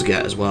missile to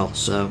get as well,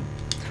 so...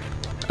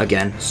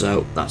 Again,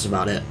 so that's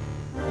about it.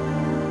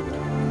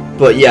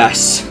 But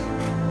yes.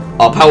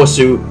 Our power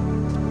suit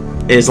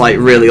is like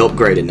really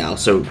upgraded now.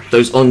 So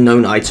those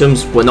unknown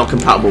items were not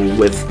compatible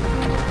with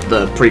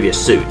the previous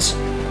suits,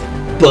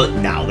 but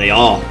now they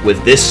are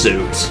with this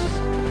suit.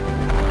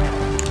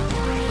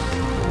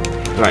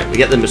 Right, we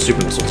get them a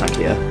super missile tank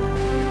here.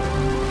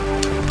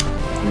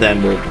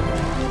 Then we'll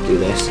do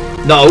this.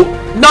 No!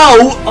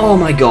 No! Oh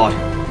my god.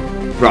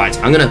 Right,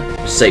 I'm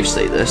gonna save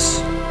state this.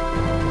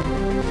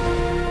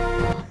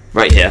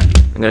 Right here.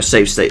 I'm gonna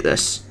save state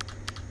this.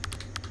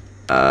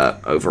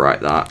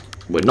 Overwrite that.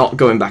 We're not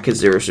going back at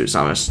Zero Suit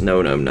Samus.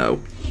 No, no, no.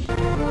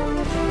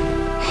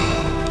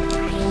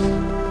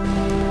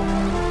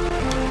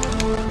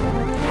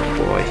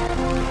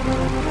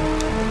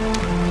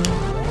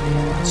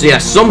 So yeah,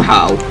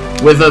 somehow,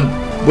 with a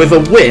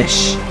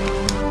wish,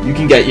 you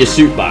can get your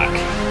suit back.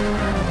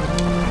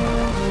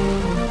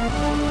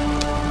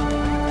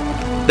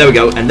 There we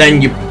go, and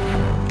then you...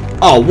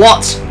 Oh,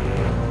 what?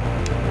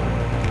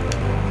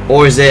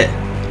 Or is it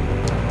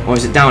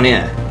down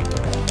here?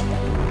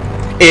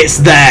 It's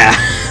there!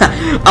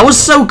 I was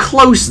so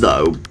close,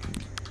 though.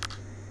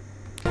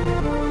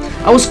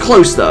 I was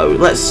close, though.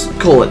 Let's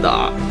call it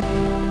that.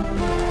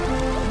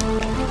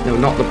 No,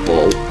 not the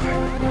ball.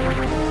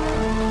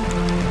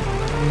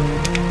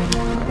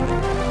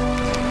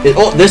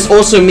 This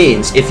also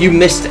means if you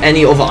missed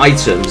any other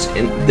items,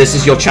 this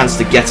is your chance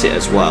to get it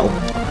as well.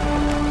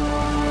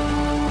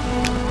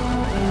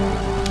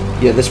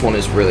 Yeah, this one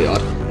is really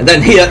odd. And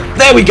then here,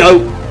 there we go!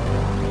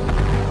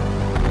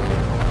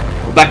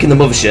 We're back in the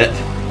mothership,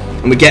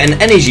 and we get an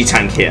energy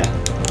tank here.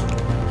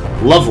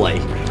 Lovely.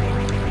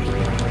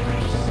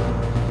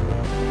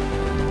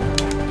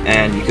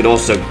 And you could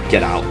also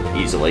get out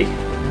easily.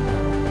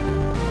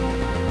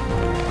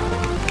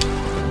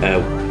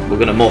 We're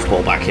gonna morph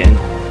ball back in.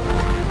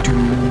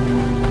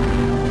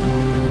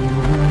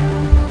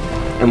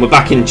 And we're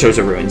back in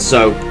Chozo Ruins,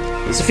 so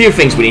there's a few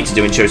things we need to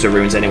do in Chozo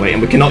Ruins anyway,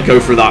 and we cannot go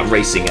through that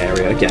racing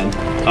area again.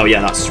 Oh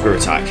yeah, that's a screw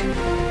attack.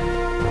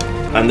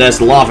 And there's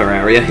the lava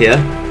area here.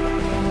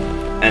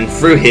 And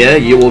through here,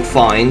 you will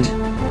find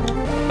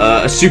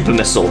a super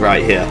missile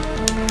right here.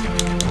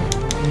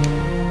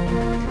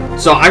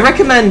 So I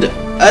recommend,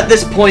 at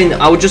this point,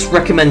 I would just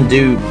recommend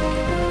doing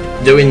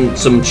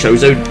some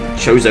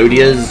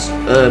Chozodia's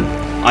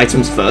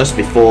items first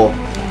before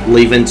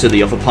leaving to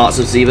the other parts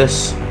of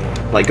Zebus.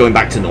 Like going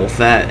back to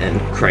Norfair and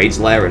Kraid's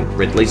lair and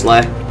Ridley's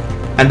lair.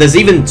 And there's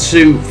even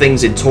 2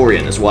 things in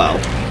Torian as well.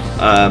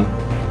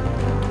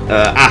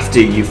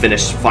 After you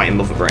finish fighting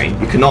Mother Brain.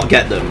 You cannot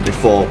get them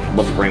before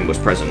Mother Brain was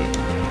present.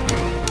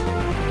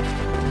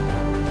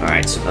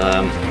 Alright,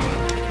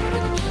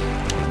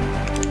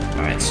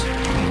 alright.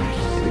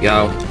 Here we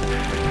go.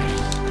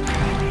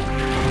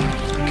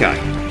 Okay.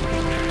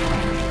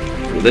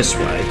 Go this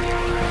way.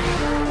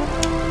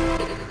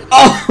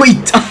 Oh, he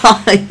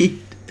died!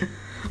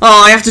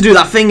 Oh, I have to do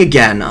that thing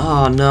again.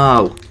 Oh,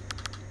 no.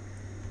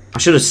 I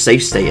should have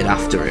safe stated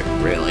after it,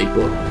 really,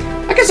 but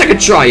I guess I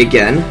could try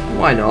again.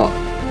 Why not?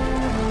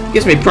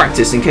 Gives me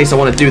practice in case I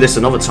want to do this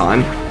another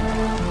time.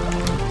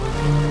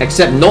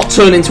 Except not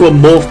turn into a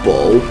morph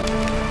ball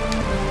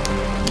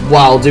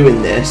while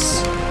doing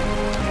this.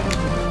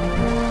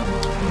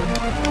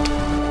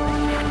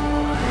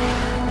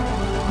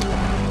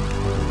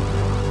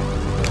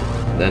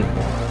 Then,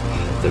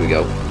 there we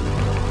go.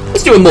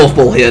 Let's do a morph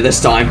ball here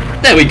this time.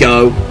 There we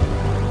go.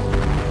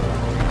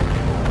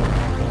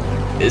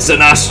 It's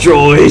an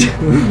asteroid.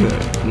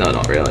 No,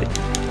 not really.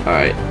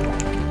 Alright.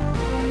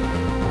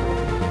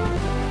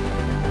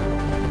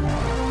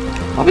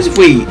 What happens if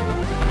we...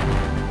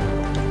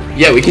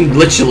 Yeah, we can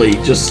literally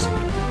just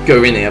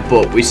go in here,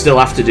 but we still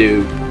have to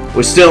do...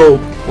 We still,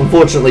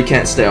 unfortunately,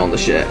 can't stay on the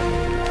ship.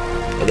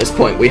 At this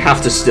point, we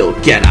have to still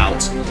get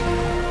out.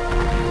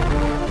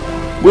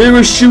 We're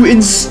a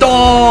shooting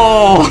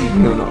star!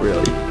 No, not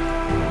really.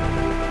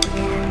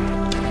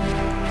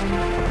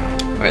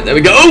 Alright, there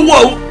we go. Oh,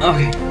 whoa!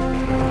 Okay.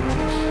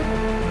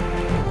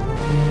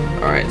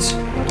 Alright.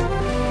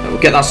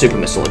 We'll get that super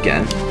missile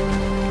again.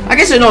 I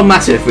guess it don't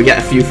matter if we get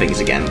a few things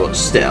again, but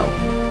still.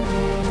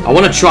 I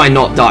want to try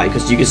not die,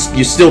 because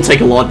you still take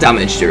a lot of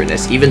damage during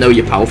this. Even though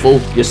you're powerful,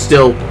 it's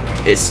still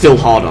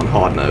hard on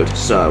hard mode,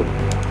 so...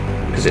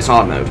 Because it's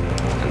hard mode,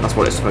 and that's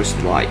what it's supposed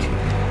to be like.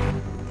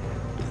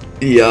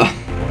 Yeah.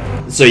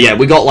 So yeah,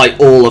 we got like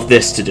all of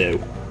this to do.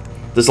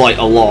 There's like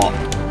a lot.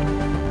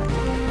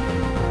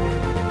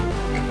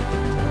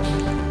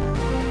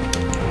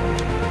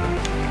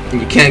 And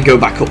you can't go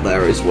back up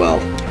there as well.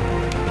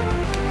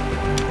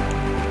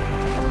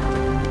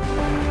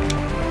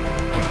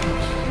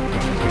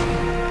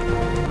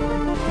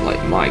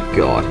 Like, my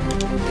god.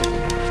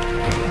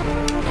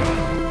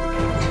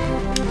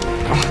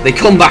 Oh, they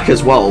come back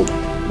as well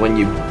when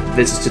you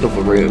visited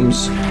other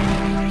rooms,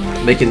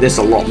 making this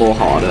a lot more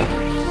harder.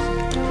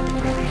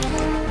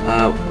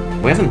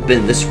 We haven't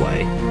been this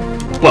way.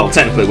 Well,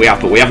 technically we have,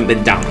 but we haven't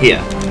been down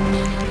here.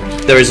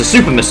 There is a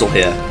super missile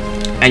here,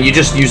 and you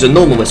just use a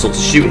normal missile to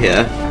shoot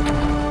here,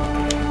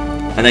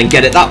 and then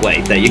get it that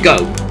way. There you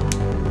go.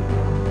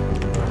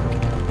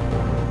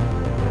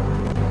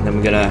 And then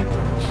we're gonna...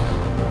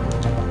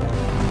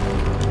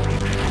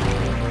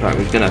 Right,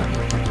 we're gonna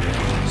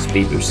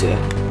speed boost here.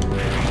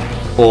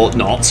 Or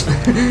not.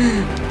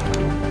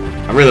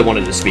 I really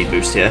wanted a speed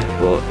boost here,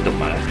 but it doesn't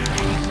matter.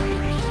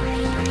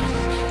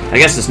 I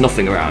guess there's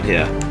nothing around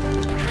here.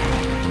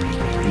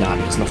 Nah,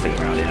 there's nothing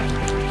around here.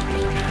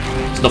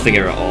 There's nothing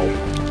here at all.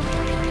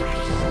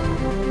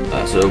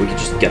 So we can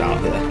just get out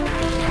of here.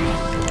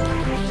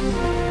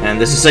 And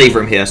there's a save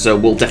room here, so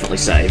we'll definitely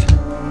save.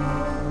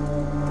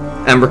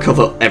 And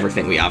recover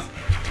everything we have.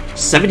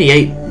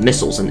 78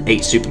 missiles and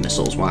 8 super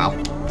missiles, wow.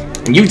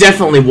 And you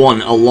definitely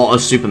won a lot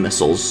of super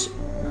missiles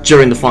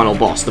during the final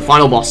boss. The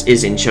final boss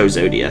is in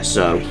Chozodia,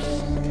 so...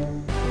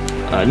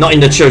 not in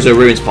the Chozo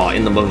Ruins part,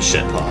 in the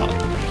Mothership part.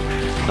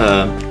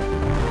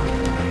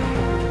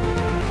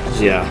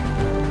 So yeah.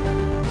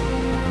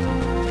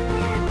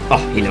 Oh,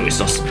 he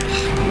noticed us.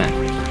 Man.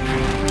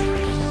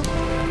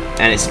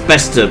 And it's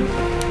best to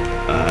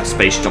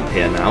space jump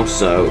here now,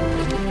 so...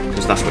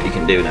 Because that's what you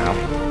can do now.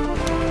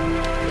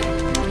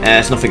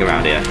 There's nothing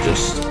around here,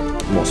 just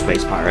more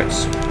space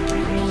pirates.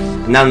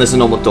 Now there's a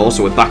normal door,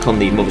 so we're back on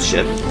the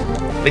mothership.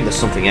 I think there's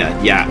something here.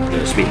 Yeah,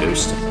 the speed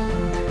boost.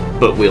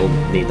 But we'll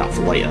need that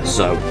for later,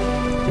 so...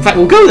 In fact,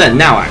 we'll go there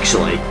now,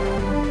 actually.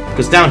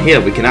 Because down here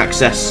we can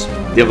access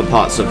the other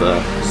parts of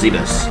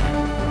Zebus,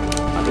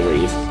 I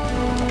believe.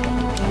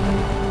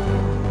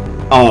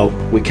 Oh,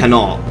 we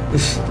cannot.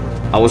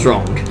 I was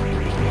wrong.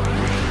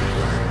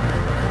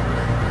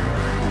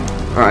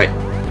 Alright.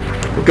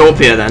 We'll go up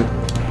here then.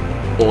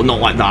 Or not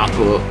like that,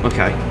 but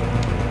okay.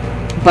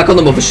 Back on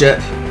the mothership.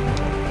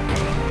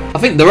 I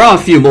think there are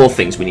a few more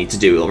things we need to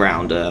do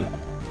around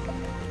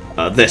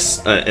this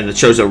in the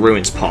Chozo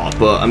Ruins part,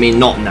 but I mean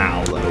not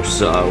now though,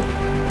 so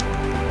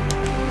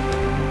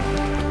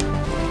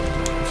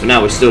for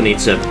now we still need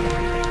to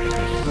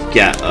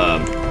get a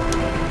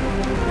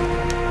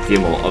few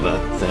more other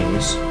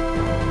things.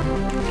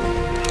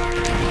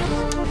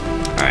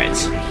 Alright.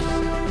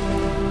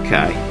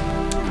 Okay.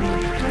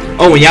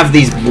 Oh, and you have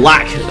these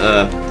black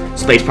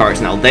space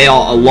pirates now. They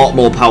are a lot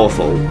more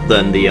powerful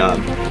than the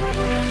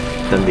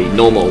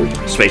normal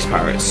space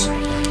pirates.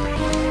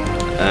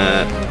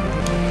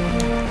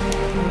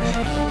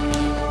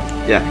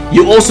 Yeah.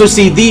 You also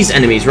see these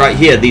enemies right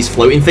here, these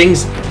floating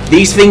things.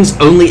 These things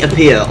only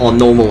appear on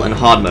normal and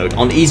hard mode.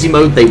 On easy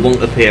mode, they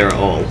won't appear at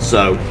all,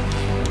 so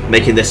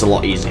making this a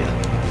lot easier.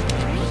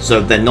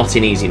 So they're not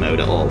in easy mode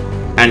at all.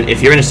 And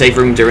if you're in a save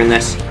room during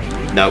this,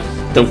 no,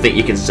 don't think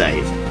you can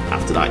save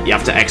after that. You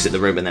have to exit the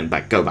room and then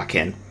go back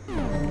in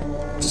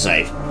to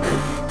save.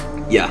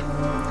 Yeah.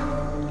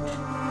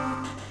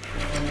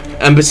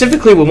 And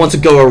specifically we want to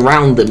go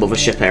around the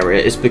mothership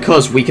area is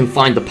because we can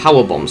find the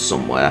power bombs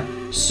somewhere.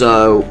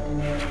 So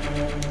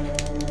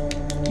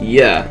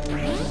yeah.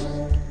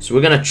 So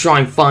we're gonna try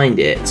and find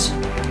it.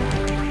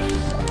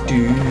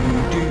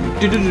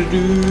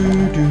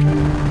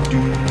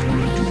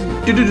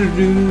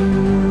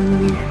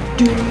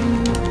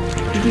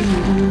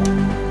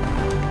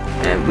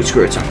 And we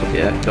screw attack up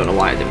here. Don't know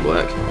why it didn't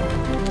work.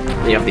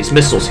 Then you have these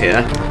missiles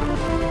here.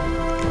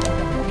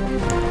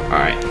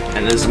 Alright,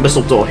 and there's a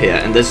missile door here,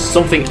 and there's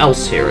something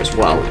else here as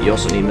well. You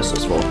also need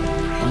missiles for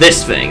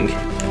this thing.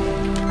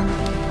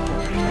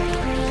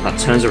 That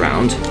turns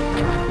around.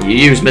 You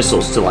use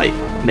missiles to like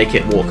make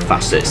it walk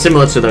faster. It's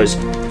similar to those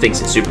things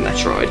in Super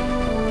Metroid,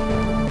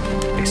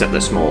 except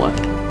they're smaller.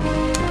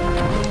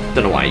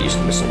 Don't know why I used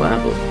the missile there,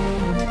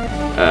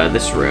 but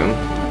this room.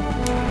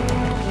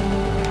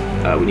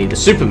 We need the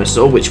super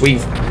missile, which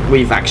we've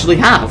actually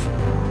have.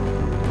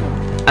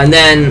 And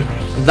then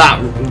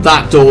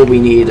that door we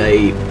need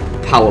a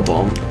power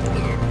bomb.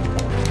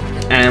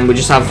 And we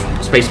just have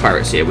space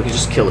pirates here. We can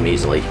just kill them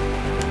easily.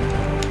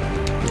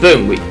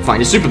 Boom, we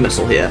find a super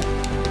missile here.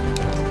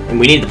 And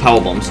we need the power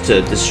bombs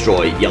to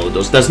destroy yellow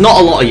doors. There's not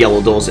a lot of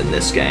yellow doors in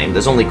this game.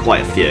 There's only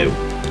quite a few.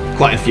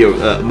 Quite a few.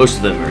 Most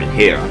of them are in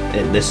here,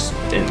 in the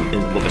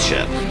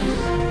mothership.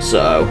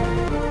 So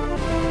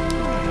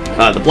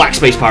the black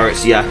space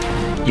pirates, yeah,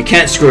 you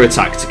can't screw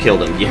attack to kill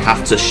them. You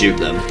have to shoot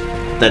them.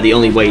 They're the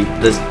only way.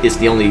 It's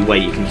the only way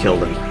you can kill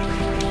them.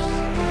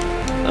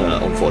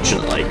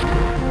 Unfortunately.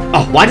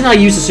 Oh, why did I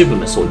use the super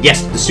missile?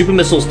 Yes, the super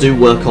missiles do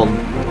work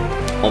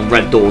on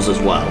red doors as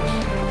well.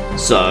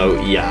 So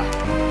yeah.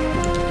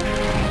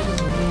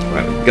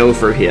 Right, we go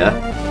through here,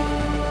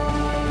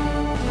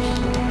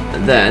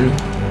 and then,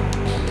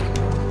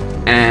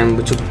 and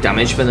we took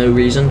damage for no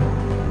reason.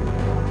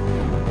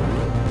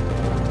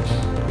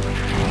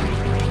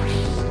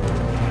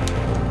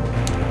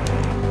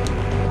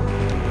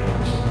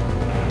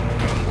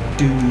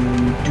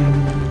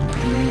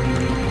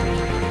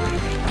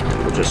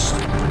 We'll just,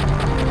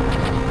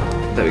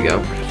 there we go.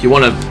 If you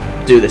want to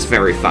do this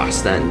very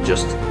fast, then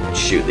just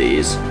shoot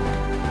these.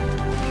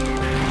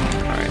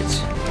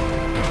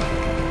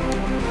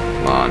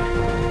 On.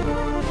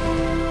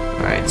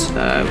 Alright,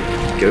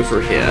 go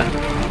through here.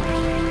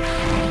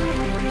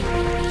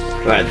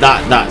 Right,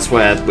 that's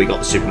where we got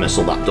the super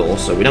missile, that door,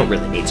 so we don't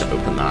really need to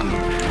open that.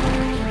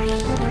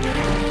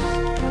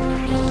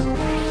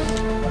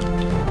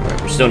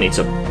 Right, we still need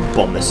to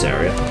bomb this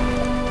area.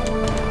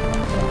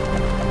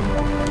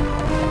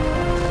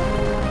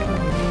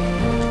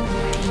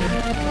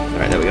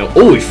 Alright, there we go.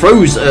 Oh, we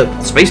froze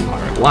a space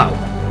pirate, wow.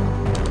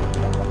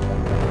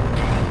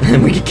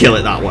 And we could kill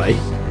it that way.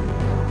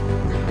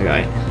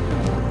 Okay.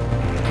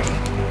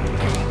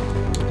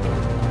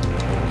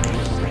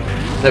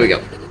 There we go.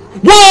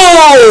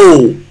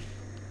 Whoa!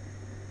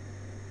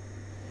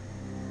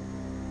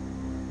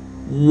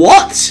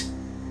 What?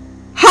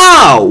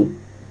 How?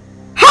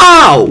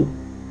 How?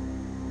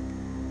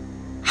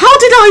 How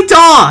did I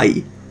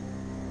die?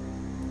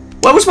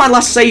 Where was my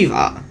last save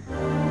at?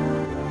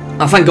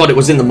 Oh, thank God it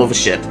was in the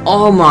mothership.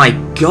 Oh my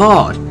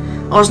God.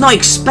 I was not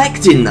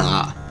expecting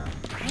that.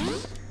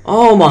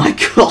 Oh my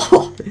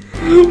God.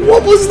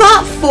 What was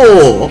that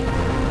for?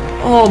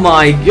 Oh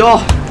my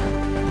God.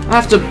 I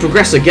have to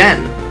progress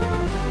again.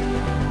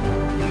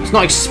 I was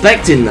not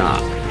expecting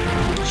that.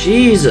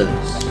 Jesus.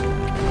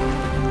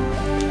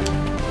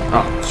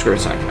 Oh, screw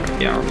attack.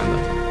 Yeah, I remember.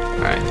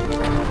 Alright.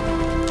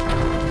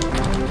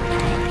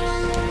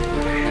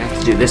 I have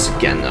to do this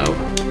again though.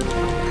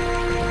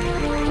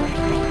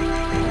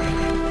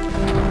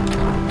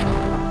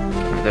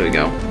 Right, there we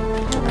go.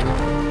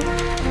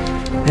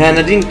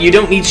 And you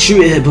don't need to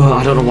shoot it, but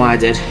I don't know why I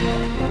did.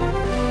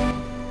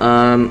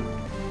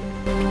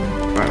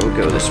 Right, we'll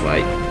go this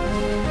way.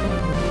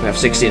 We have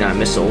 69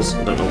 missiles,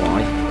 I don't know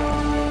why.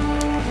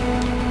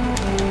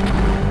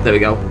 There we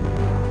go.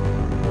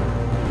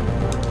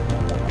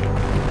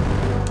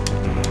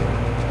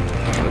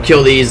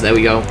 kill these. There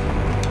we go.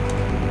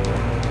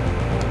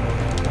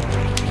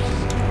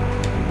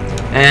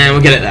 And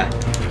we'll get it there.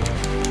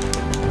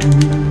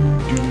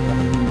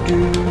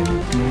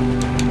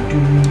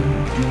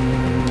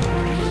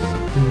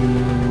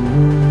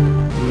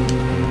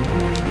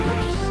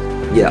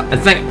 Yeah, I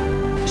think...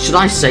 Should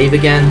I save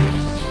again?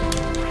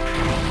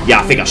 Yeah,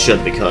 I think I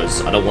should,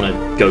 because I don't want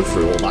to go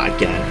through all that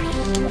again.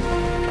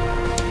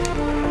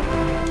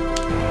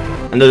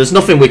 And there's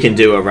nothing we can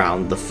do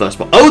around the first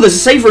part. Oh, there's a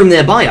save room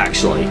nearby,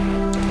 actually.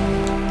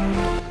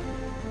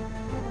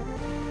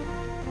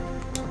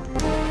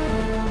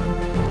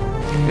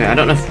 Okay, I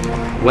don't know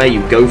where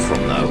you go from,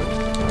 though.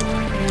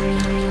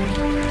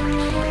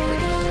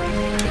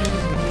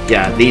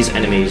 Yeah, these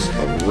enemies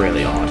are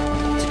really hard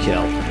to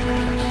kill.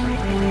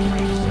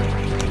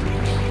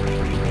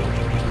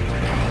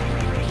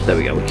 There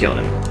we go, we killed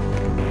him.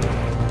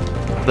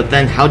 But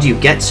then, how do you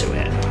get to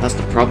it? That's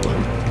the problem.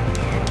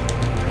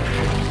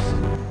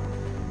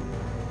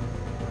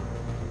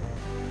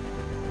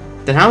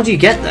 Then how do you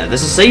get there?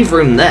 There's a save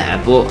room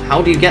there, but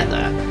how do you get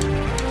there?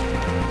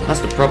 That's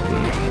the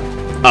problem.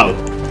 Oh.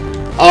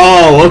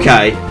 Oh,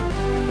 okay.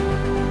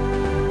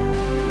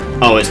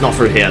 Oh, it's not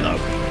through here, though.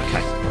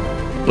 Okay.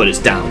 But it's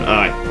down.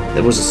 Alright.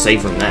 There was a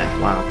save room there.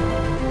 Wow.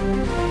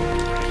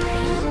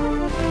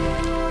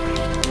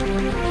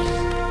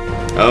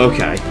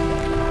 Okay.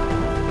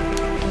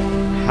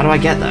 How do I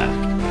get there?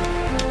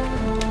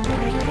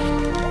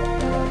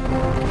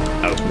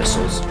 Oh,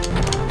 missiles.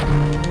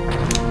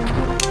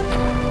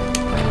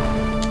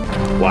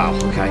 Wow,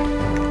 okay.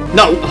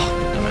 No! Oh,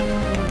 damn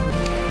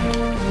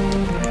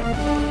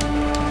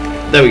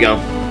it. There we go.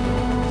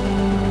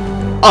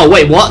 Oh,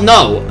 wait, what?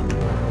 No!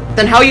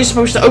 Then how are you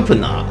supposed to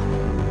open that?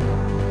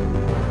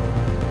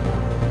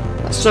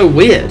 That's so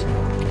weird.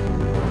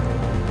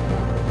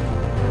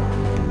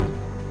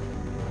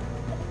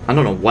 I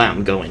don't know where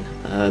I'm going.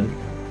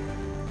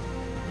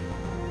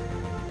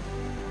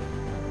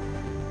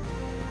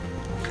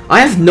 I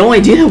have no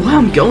idea where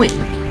I'm going.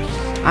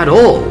 At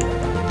all.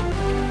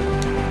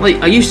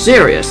 Like, are you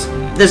serious?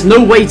 There's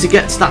no way to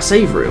get to that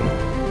save room.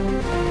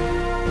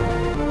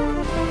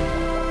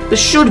 There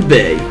should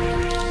be.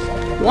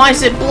 Why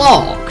is it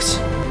blocked?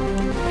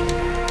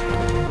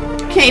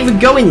 Can't even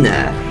go in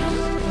there.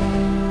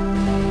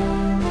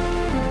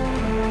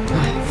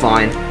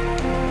 Fine.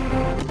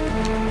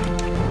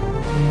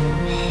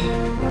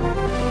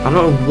 I don't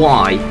know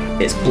why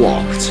it's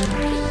blocked.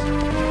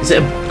 Is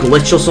it a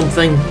glitch or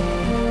something?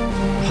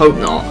 Hope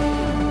not.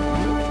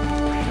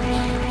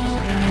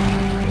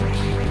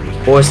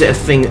 Or is it a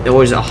thing,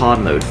 or is it a hard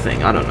mode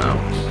thing? I don't know.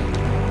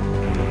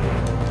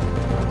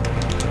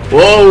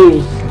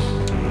 Whoa!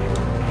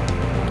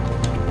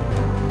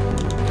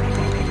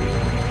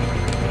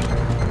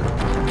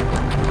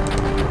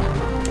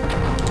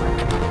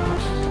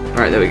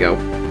 Alright, there we go.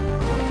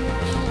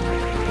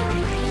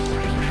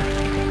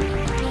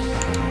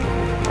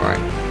 Alright.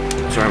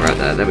 Sorry about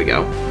that, there we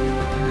go.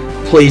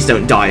 Please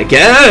don't die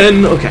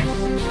again! Okay.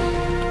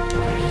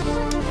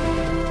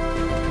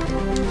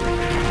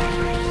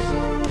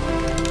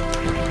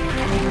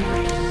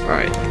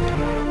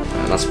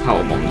 That's a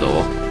power bomb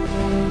door.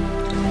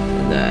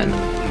 And then...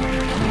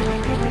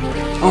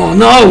 Oh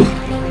no!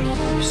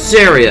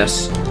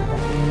 Serious?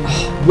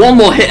 Oh, one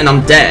more hit and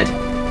I'm dead.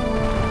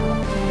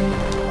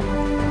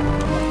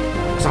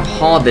 That's how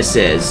hard this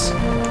is.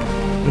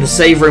 And the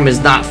save room is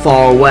that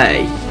far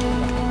away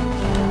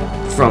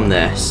from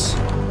this.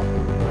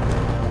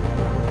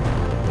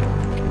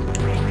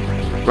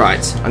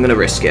 Right, I'm gonna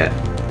risk it.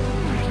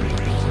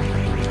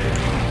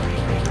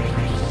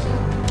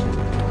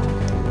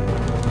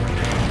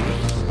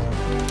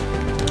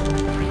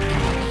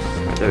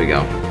 There we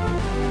go.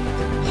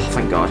 Oh,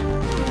 thank God.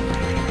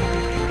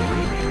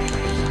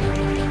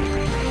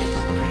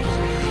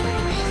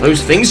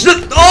 Those things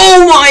that...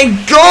 Oh my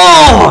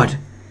God!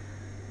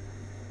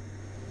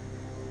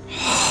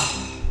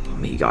 I'll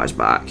meet you guys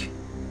back.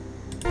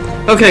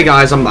 Okay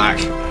guys, I'm back.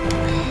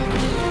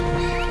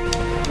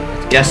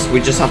 Guess we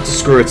just have to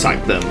screw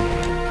attack them.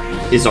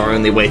 Is our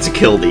only way to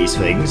kill these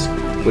things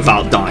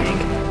without dying.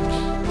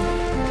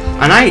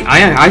 And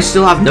I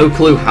still have no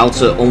clue how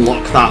to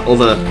unlock that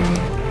other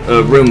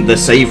room, the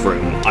save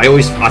room.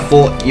 I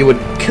thought you would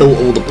kill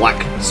all the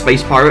black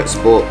space pirates,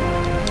 but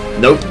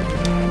nope.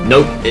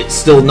 Nope, it's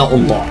still not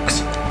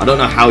unlocked. I don't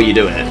know how you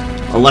do it.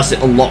 Unless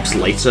it unlocks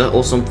later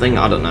or something,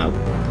 I don't know.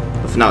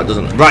 But for now it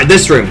doesn't. Right,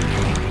 this room.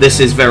 This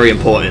is very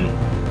important.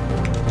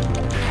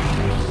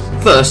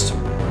 First,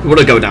 we want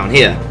to go down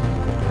here.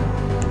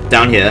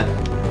 Down here.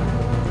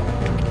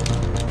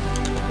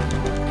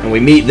 And we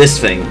meet this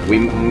thing.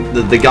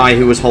 The guy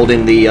who was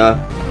holding the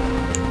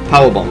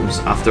power bombs,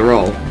 after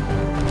all.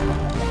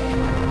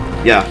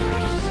 Yeah.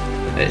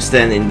 It's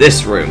then in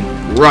this room,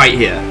 right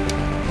here.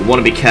 We want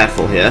to be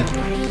careful here.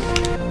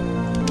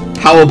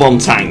 Powerbomb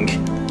tank.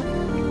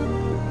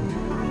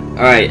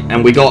 Alright,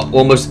 and we got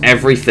almost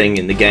everything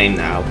in the game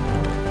now.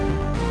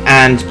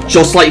 And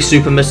just like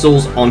super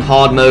missiles, on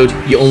hard mode,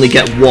 you only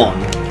get one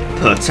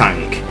per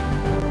tank.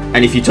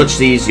 And if you touch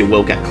these, you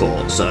will get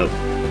caught, so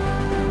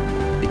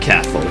be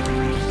careful.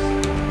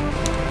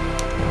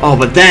 Oh,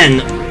 but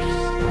then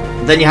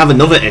you have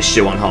another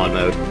issue on hard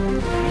mode.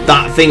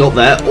 That thing up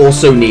there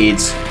also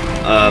needs,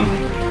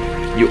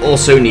 you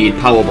also need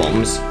power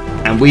bombs,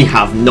 and we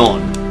have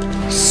none.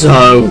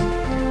 So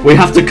we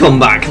have to come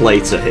back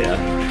later here.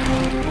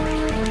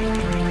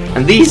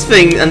 And these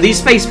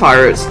space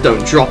pirates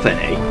don't drop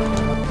any.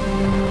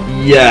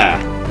 Yeah.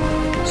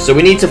 So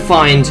we need to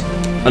find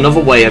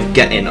another way of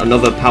getting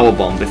another power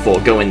bomb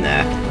before going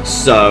there.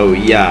 So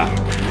yeah,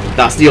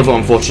 that's the other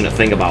unfortunate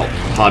thing about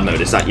hard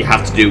mode, is that you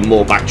have to do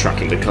more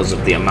backtracking because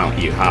of the amount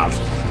you have.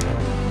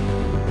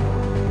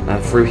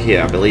 Through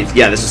here, I believe.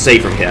 Yeah, there's a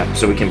save room here,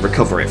 so we can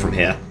recover it from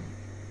here.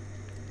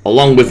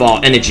 Along with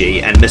our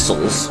energy and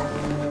missiles.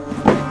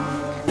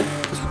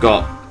 We've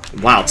got,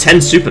 wow,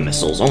 10 super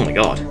missiles. Oh my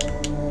god.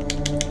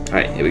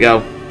 Alright, here we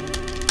go.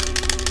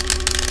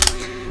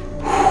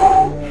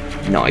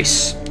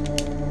 Nice.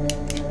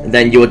 And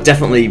then you're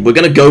definitely... We're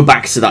going to go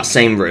back to that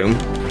same room.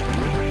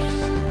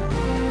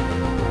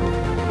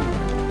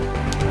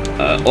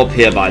 Up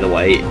here, by the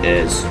way,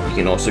 is... You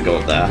can also go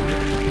up there.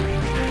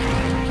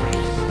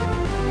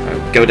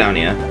 Right, go down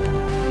here.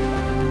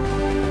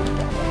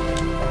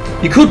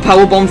 You could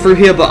powerbomb through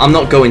here, but I'm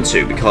not going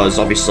to, because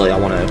obviously I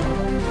want to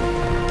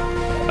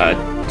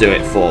do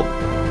it for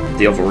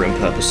the other room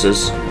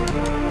purposes.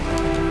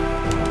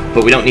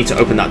 But we don't need to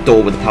open that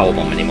door with the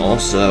powerbomb anymore,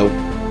 so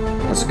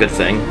that's a good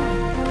thing.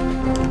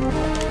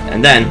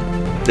 And then,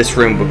 this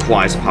room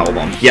requires a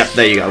powerbomb. Yep,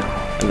 there you go.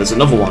 And there's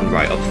another one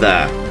right up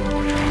there.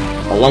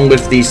 Along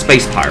with these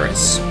space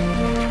pirates.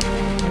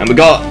 And we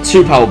got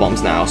 2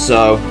 powerbombs now,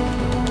 so...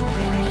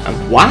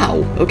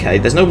 wow, okay,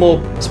 there's no more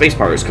space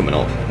pirates coming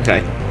up.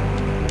 Okay.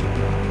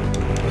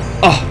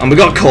 Oh, and we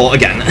got caught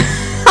again.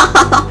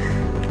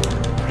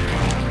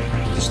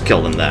 Just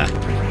kill them there.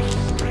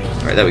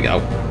 Alright, there we go.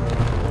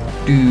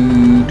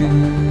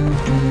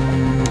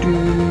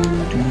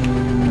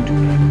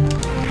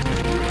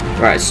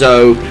 Right,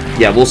 so,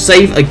 yeah, we'll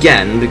save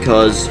again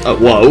because...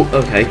 whoa,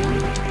 okay.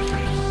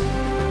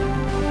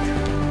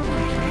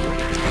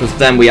 Because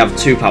then we have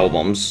 2 power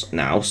bombs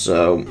now,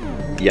 so,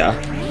 yeah.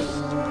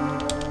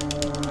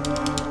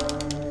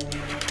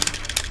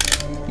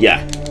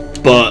 Yeah,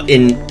 but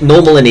in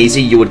normal and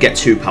easy, you would get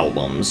 2 power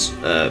bombs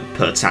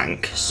per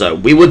tank. So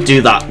we would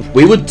do that.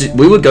 We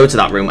would go to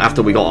that room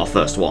after we got our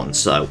first one.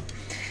 So,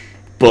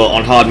 but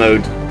on hard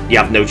mode, you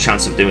have no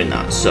chance of doing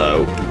that.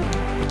 So,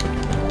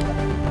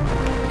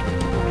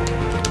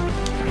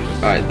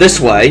 all right, this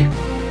way.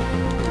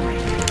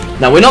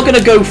 Now we're not going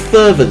to go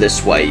further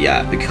this way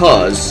yet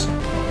because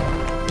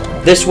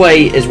this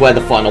way is where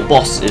the final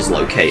boss is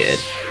located.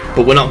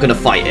 But we're not going to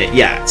fight it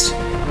yet.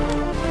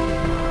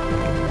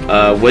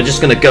 We're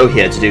just going to go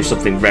here to do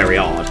something very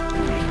odd.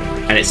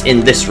 And it's in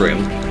this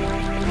room.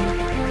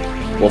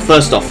 Well,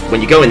 first off,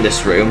 when you go in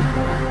this room,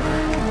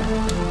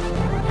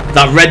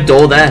 that red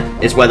door there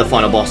is where the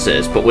final boss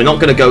is, but we're not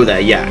going to go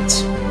there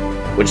yet.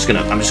 I'm just going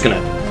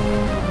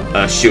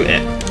to shoot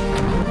it.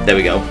 There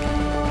we go.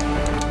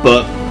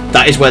 But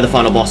that is where the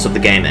final boss of the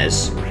game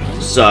is.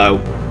 So,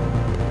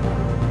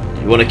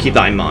 you want to keep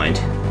that in mind.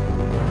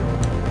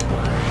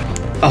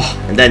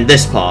 Oh, and then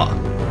this part.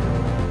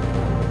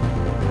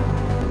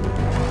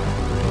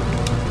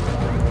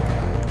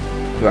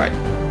 Right.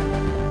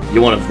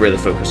 You want to really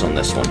focus on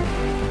this one.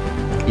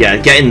 Yeah,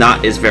 getting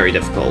that is very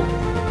difficult.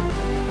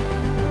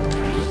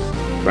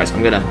 Right,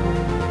 I'm gonna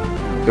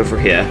go for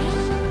here.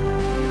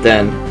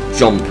 Then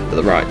jump at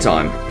the right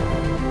time.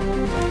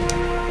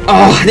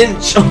 Oh, I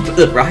didn't jump at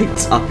the right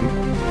time.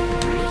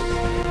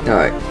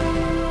 Alright.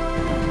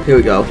 Here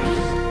we go.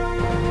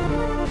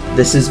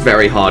 This is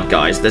very hard,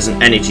 guys. There's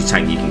an energy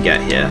tank you can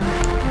get here.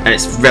 And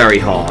it's very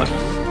hard.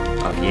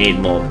 Oh, you need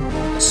more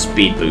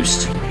speed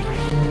boost.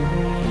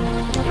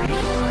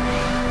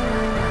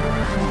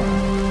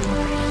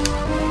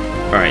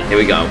 Alright, here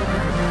we go.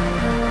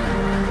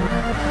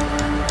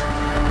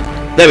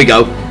 There we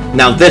go.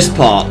 Now this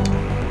part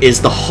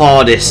is the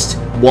hardest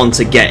one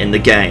to get in the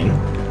game.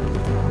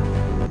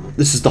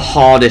 This is the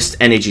hardest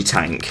energy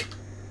tank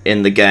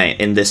in the game,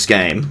 in this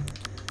game.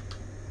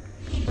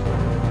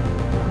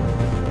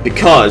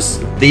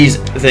 Because these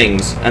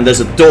things, and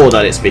there's a door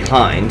that it's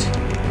behind,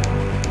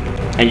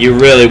 and you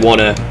really want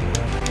to...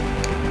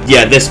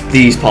 Yeah,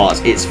 these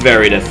parts, it's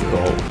very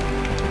difficult.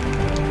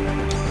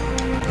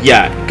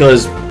 Yeah,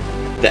 because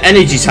the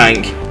energy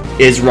tank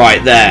is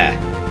right there.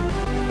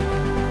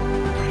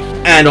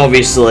 And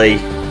obviously...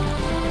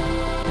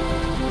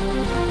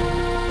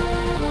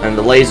 And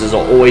the lasers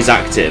are always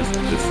active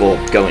before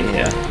going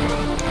here.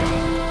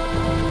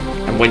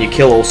 And when you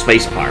kill all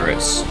space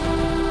pirates,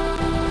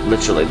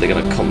 literally they're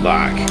gonna come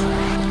back.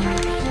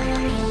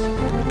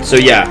 So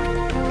yeah.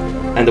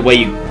 And the way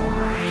you...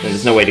 And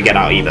there's no way to get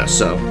out either,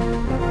 so...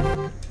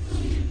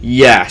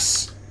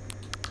 Yes.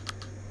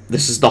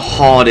 This is the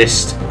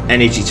hardest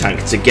energy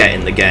tank to get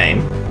in the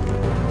game.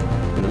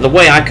 The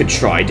way I could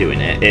try doing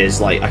it is,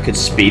 like, I could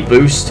speed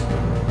boost,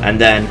 and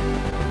then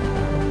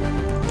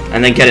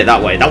get it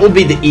that way. That would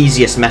be the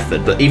easiest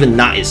method, but even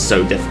that is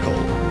so difficult.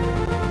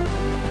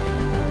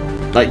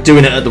 Like,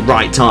 doing it at the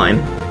right time.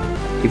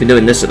 Even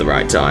doing this at the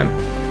right time.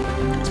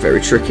 It's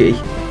very tricky.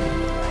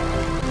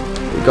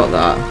 We got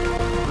that.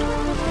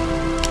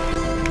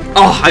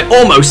 Oh, I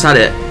almost had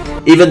it.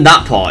 Even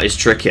that part is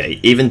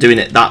tricky. Even doing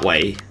it that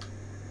way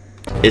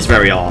is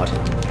very hard.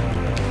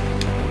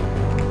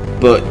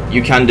 But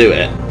you can do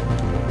it.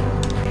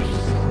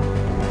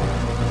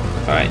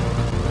 Alright.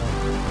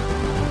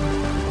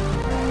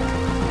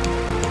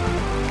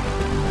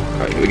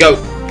 Alright, here we go.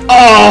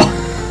 Oh!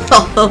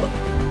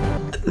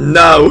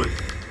 No.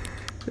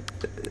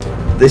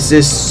 This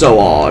is so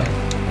hard.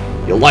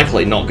 You're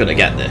likely not going to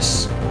get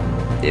this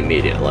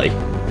immediately.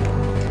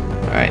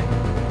 Alright.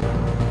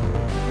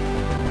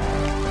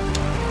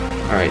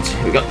 Alright,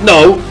 here we go.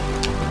 No!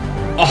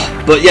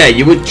 Oh, but yeah,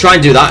 you would try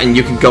and do that and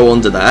you can go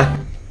under there.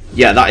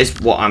 Yeah, that is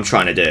what I'm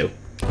trying to do.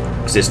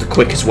 Because it's the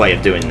quickest way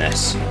of doing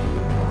this.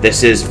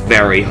 This is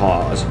very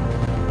hard.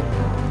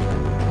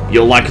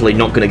 You're likely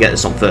not going to get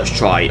this on first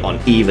try on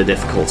either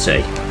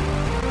difficulty.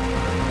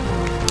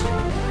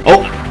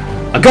 Oh!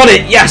 I got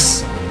it!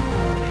 Yes!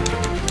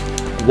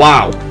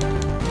 Wow.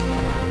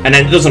 And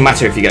then it doesn't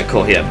matter if you get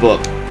caught here,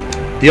 but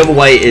the other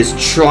way is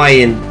try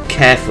and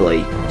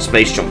carefully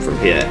space jump from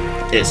here.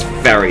 It's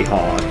very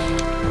hard.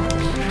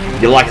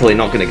 You're likely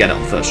not going to get it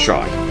on first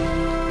try.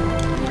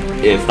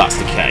 If that's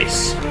the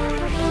case.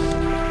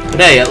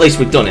 But hey, at least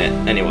we've done it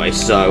anyway,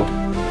 so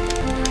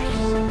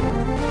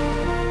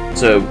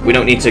we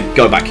don't need to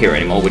go back here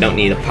anymore. We don't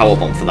need a power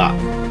bomb for that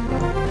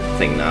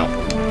thing now.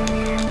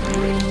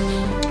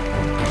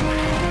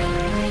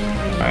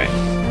 Alright,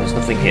 there's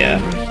nothing here.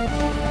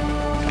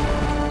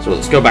 So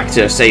let's go back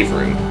to a save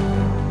room.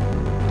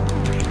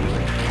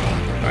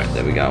 Alright,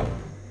 there we go.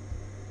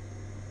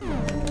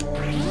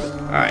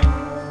 Alright.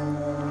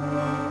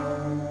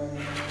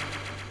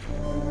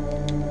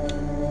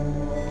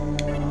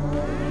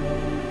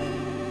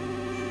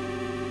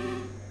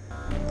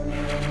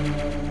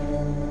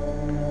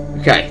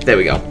 Okay, there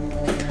we go.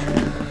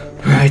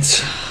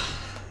 Right.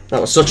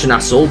 That was such an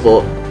hassle,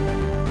 but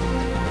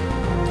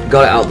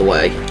got it out of the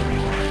way.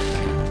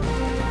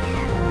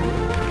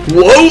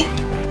 Whoa!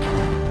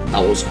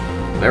 That was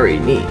very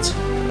neat.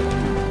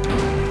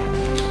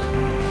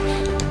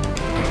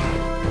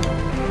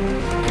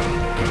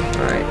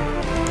 Alright.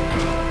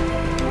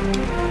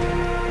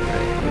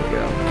 Alright, here we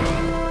go.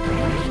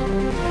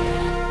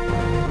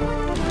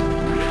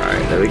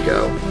 Alright, there we go.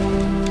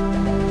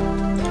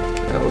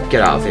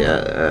 Get out of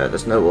here.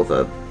 There's no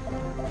other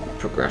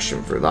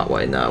progression through that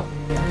way now.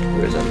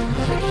 There isn't.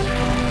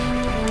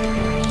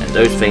 And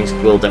those things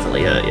will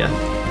definitely hurt you.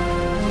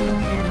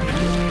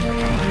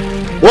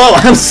 Whoa!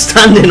 I'm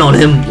standing on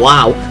him!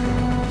 Wow!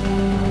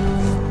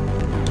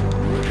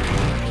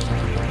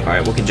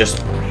 Alright, we can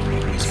just...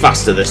 It's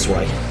faster this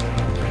way.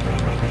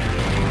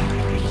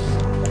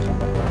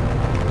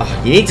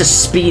 Oh, you need to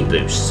speed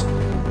boost.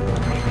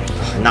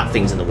 Oh, and that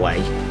thing's in the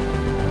way.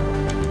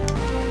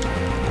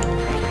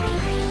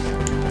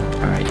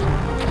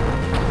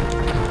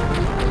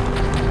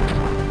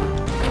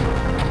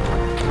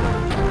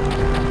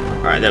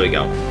 Alright, there we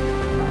go.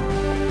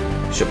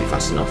 Should be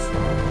fast enough.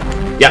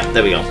 Yeah,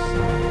 there we go.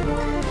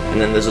 And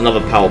then there's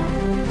another power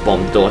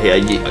bomb door here.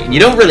 You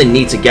don't really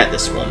need to get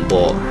this one,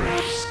 but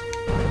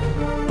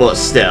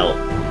still,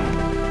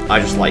 I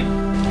just like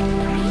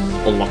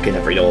unlocking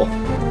every door.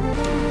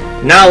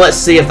 Now let's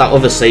see if that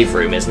other save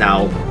room is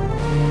now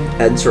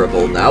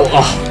enterable now.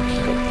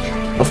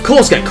 Oh, of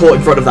course, get caught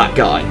in front of that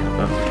guy.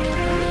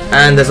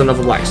 And there's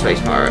another black space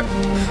pirate.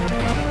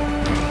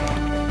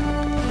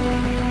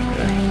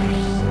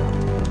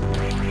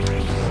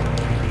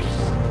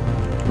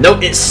 No,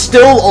 it's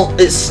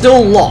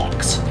still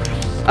locked.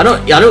 I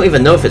don't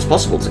even know if it's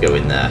possible to go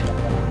in there.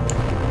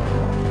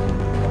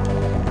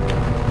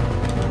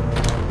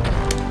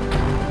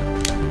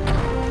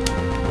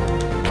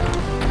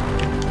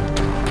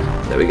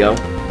 There we go.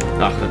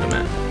 Oh, wait a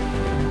minute.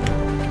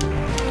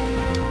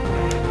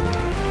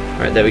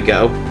 Alright, there we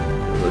go.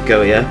 We'll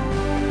go here.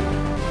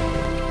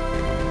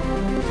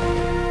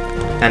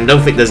 And I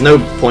don't think there's no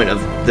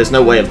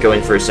way of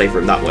going through a safe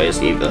room that way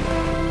either.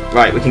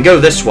 Right, we can go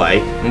this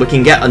way, and we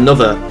can get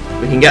another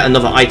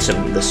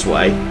item this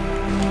way,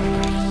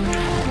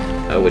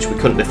 which we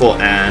couldn't before.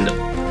 And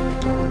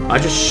I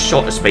just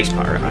shot a space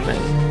pirate, I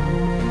think.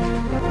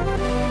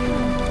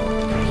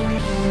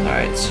 All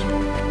right,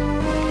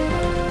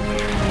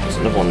 there's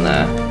another one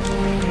there.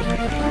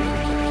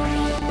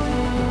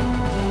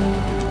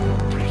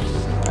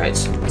 All right,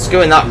 let's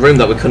go in that room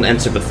that we couldn't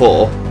enter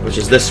before, which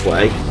is this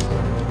way,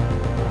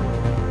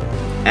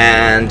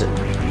 and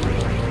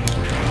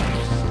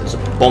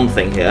bomb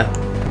thing here.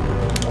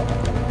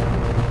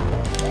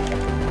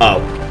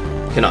 Oh,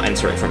 cannot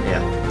enter it from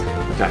here.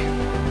 Okay.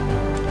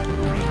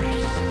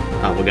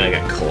 Oh, we're gonna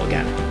get caught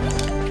again.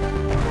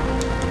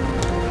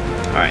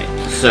 Alright,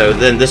 so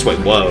then this way.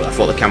 Whoa, I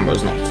thought the camera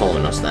was not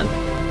following us then.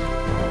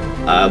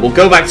 We'll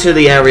go back to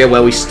the area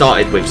where we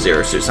started with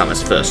Zero Suit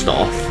Samus first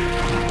off.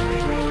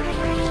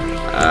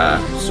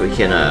 So we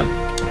can,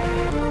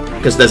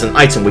 because there's an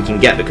item we can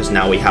get because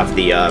now we have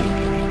the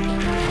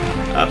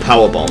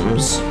power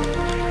bombs.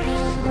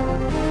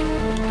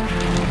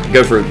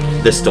 can go through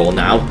this door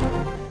now.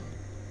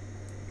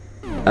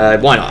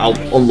 Why not?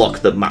 I'll unlock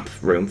the map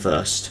room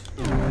first.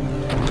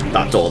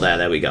 That door there,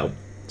 there we go.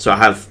 So I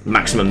have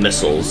maximum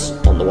missiles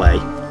on the way.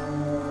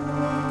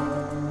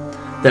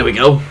 There we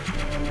go.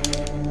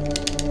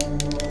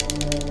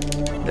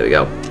 There we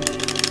go.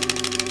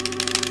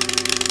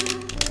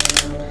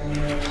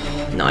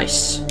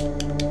 Nice.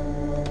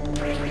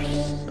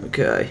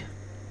 Okay.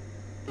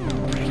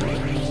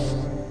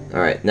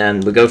 Alright,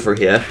 then we go through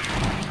here.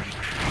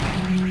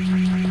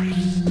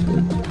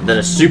 Then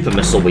a super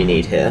missile we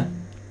need here.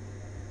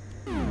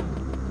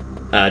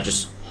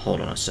 Just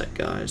hold on a sec,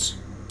 guys.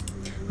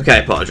 Okay, I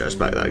apologize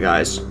about that,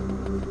 guys.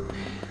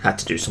 Had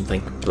to do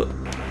something, but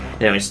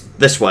anyways,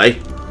 this way.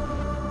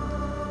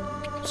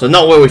 So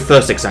not where we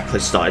first exactly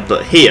started,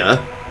 but here.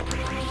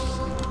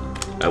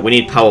 We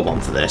need power bomb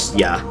for this,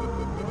 yeah.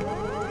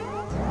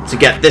 To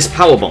get this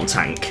power bomb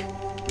tank.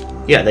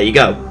 Yeah, there you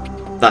go.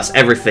 That's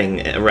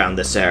everything around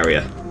this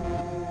area.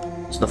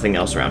 There's nothing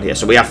else around here.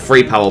 So we have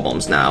 3 power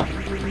bombs now.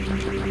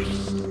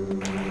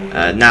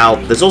 Now,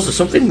 there's also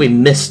something we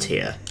missed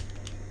here.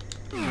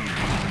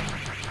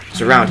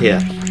 It's around here.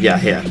 Yeah,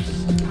 here.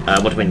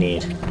 What do we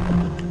need?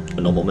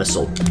 A normal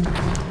missile.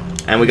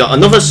 And we got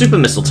another super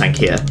missile tank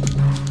here.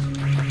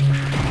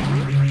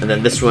 And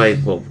then this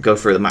way, we'll go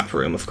through the map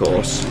room, of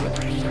course.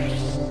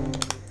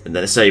 And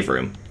then a save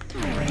room.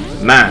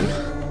 Man.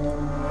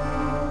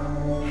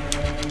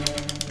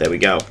 There we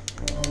go.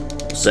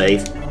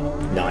 Save.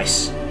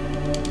 Nice.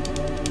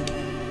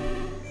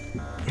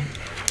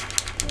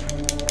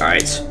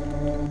 Alright.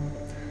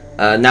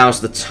 Now's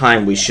the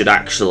time we should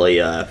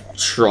actually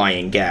try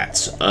and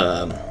get,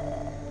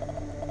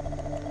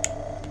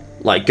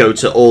 like, go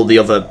to all the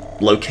other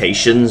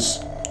locations,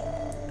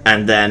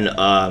 and then,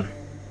 like,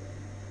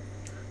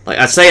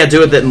 I'd say I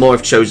do a bit more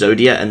of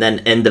Chozodia, and then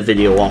end the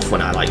video off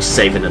when I, like,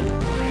 save in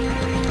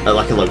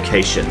like a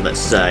location, let's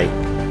say,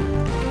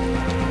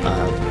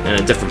 in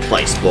a different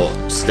place,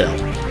 but still.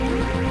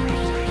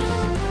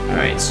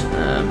 Alright,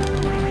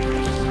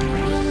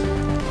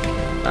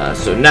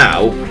 so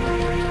now,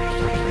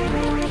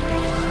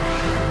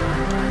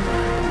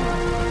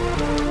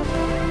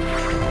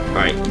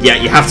 alright, yeah,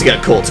 you have to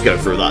get caught to go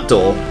through that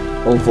door,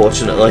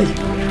 unfortunately.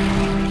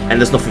 And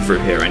there's nothing through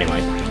here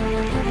anyway.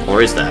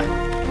 Or is there?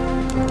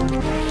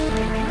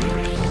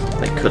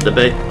 Like, could there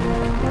be?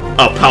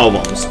 Oh, power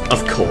bombs,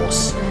 of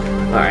course.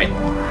 Alright.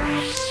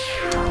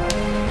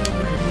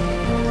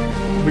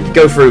 We could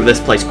go through this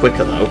place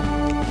quicker, though.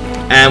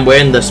 And we're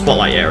in the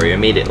spotlight area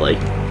immediately.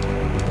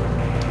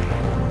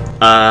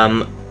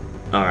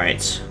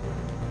 Alright.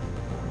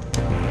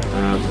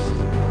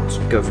 Let's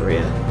go through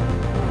here.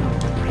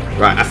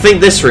 Right, I think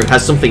this room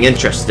has something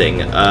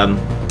interesting.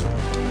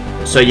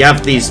 So you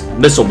have these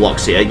missile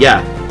blocks here,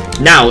 yeah.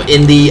 Now,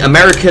 in the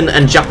American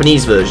and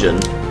Japanese version,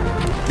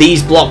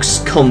 these blocks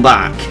come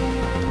back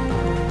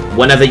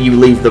whenever you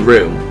leave the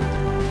room.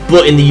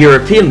 But in the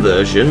European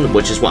version,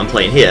 which is what I'm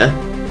playing here,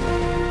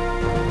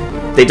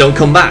 they don't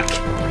come back.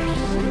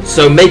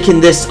 So making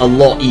this a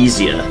lot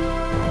easier.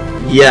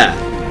 Yeah.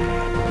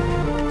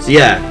 So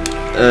yeah,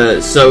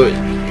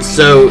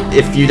 so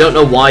if you don't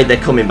know why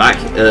they're coming back,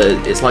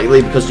 it's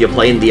likely because you're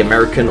playing the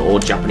American or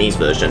Japanese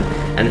version,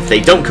 and if they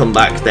don't come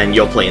back, then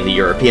you're playing the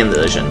European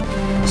version.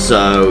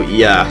 So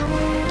yeah,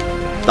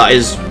 that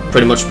is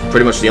pretty much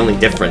the only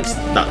difference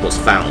that was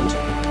found,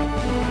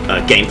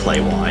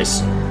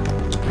 gameplay-wise.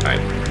 All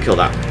right, kill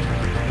that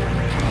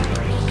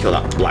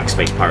black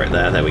space pirate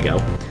there. There we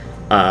go.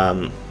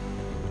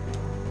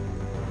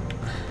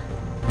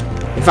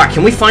 In fact,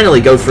 can we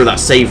finally go through that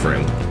save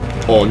room,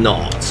 or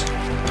not?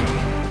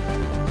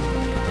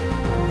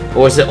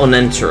 Or is it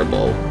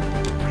unenterable?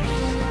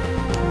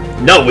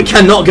 No, we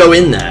cannot go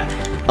in there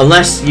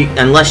unless you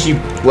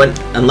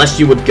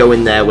would go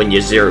in there when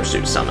you're Zero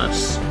Suit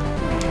Samus.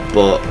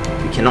 But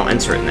we cannot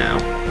enter it now.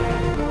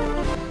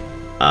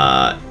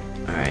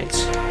 Alright.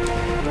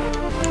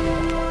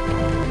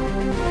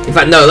 In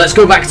fact, no, let's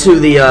go back to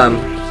the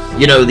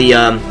you know, the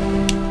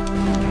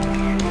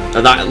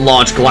that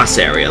large glass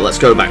area. Let's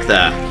go back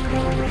there.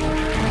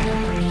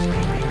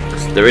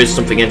 'Cause there is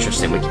something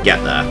interesting we could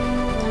get there.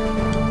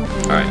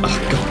 Alright, oh,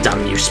 god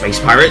damn you space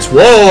pirates.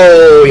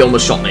 Whoa, he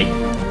almost shot me.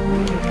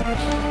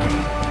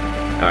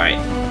 Alright.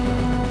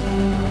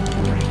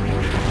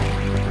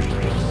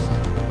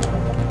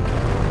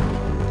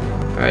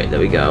 Alright, there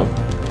we go.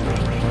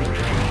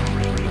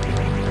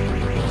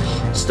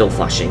 Still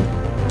flashing.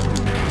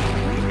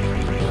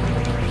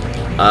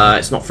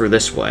 It's not through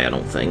this way, I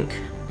don't think.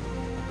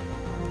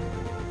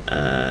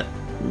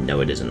 No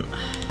it isn't.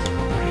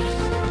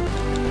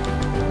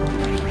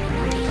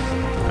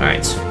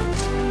 Alright.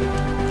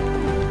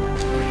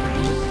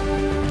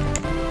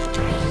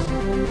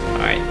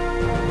 Alright.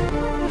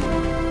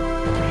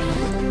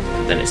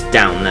 Then it's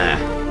down there.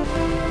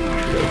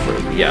 Go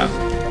through, yeah.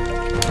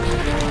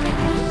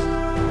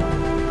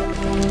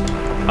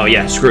 Oh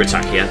yeah, screw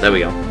attack, yeah, there we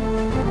go.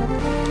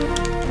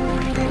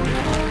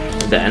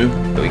 Then,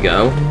 there we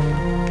go.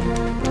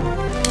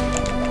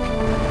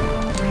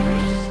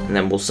 And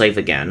then we'll save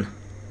again.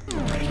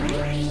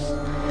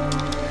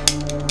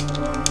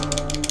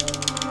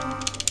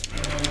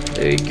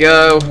 There you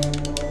go.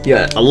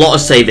 Yeah, a lot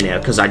of saving here,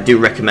 because I do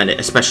recommend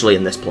it, especially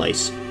in this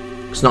place.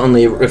 Because not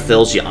only it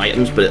refills your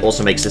items, but it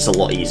also makes this a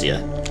lot easier.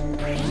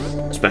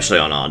 Especially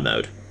on hard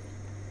mode.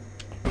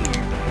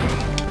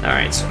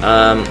 Alright,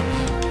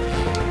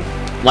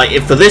 like,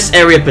 for this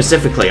area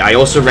specifically, I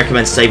also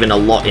recommend saving a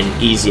lot in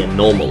easy and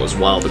normal as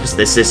well, because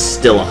this is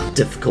still a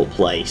difficult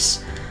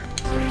place.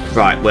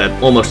 Right, we're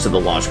almost to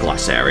the large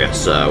glass area,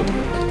 so...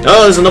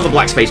 Oh, there's another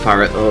black space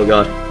pirate. Oh,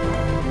 god.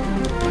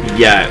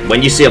 Yeah,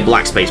 when you see a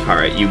black space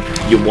pirate, you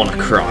want to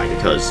cry,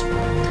 because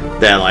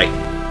they're, like,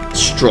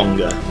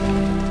 stronger.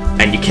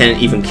 And you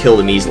can't even kill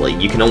them easily.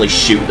 You can only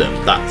shoot them.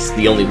 That's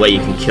the only way you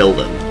can kill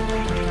them.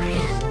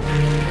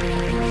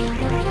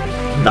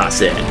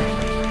 That's it.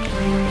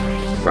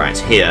 Right,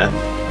 here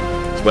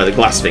is where the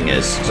glass thing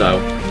is, so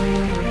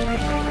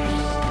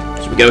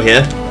we go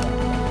here.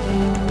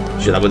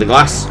 Shoot that with the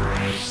glass.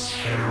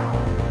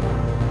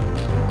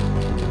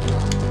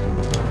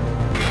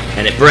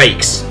 And it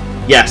breaks.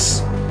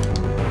 Yes.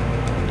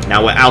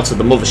 Now we're out of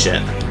the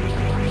mothership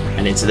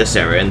and into this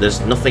area, and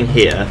there's nothing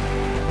here.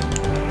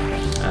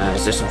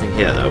 Is there something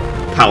here, though?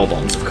 Power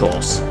bombs, of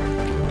course.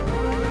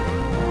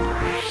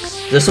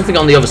 There's something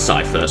on the other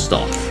side, first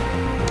off.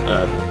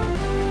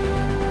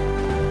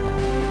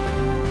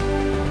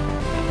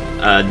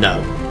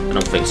 No. I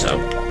don't think so.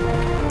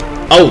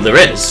 Oh, there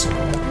is!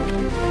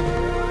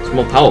 There's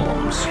more power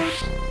bombs.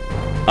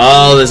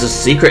 Oh, there's a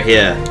secret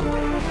here.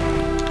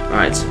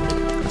 Right.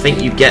 I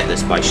think you get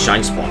this by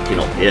shine sparking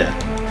up here.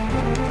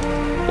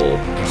 Or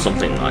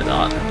something like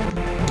that.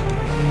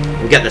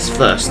 We'll get this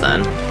first,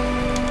 then.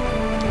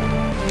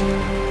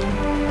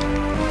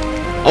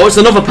 Oh, it's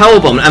another power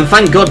bomb, and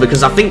thank God,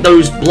 because I think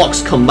those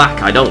blocks come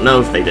back. I don't know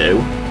if they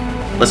do.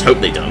 Let's hope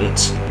they don't.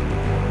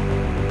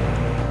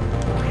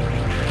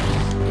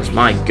 Because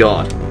my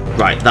God.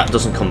 Right, that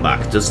doesn't come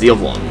back. Does the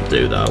other one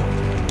do, though?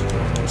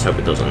 Let's hope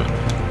it doesn't.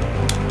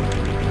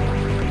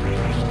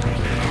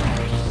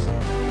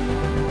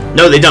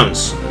 No, they don't.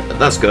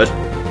 That's good.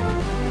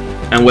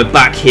 And we're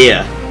back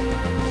here.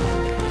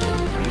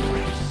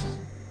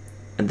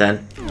 And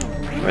then...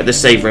 Right,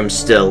 this save room's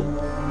still...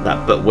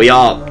 that, but we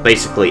are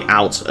basically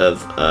out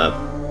of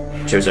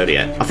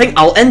Chozodia. I think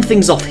I'll end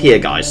things off here,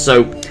 guys.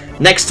 So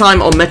next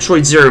time on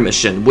Metroid Zero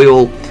mission, we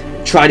will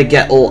try to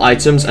get all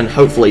items and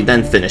hopefully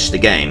then finish the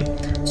game.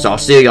 So I'll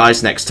see you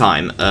guys next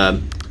time.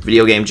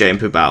 Video Game J and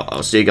Poop out.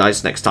 I'll see you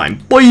guys next time.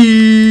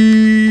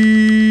 Bye!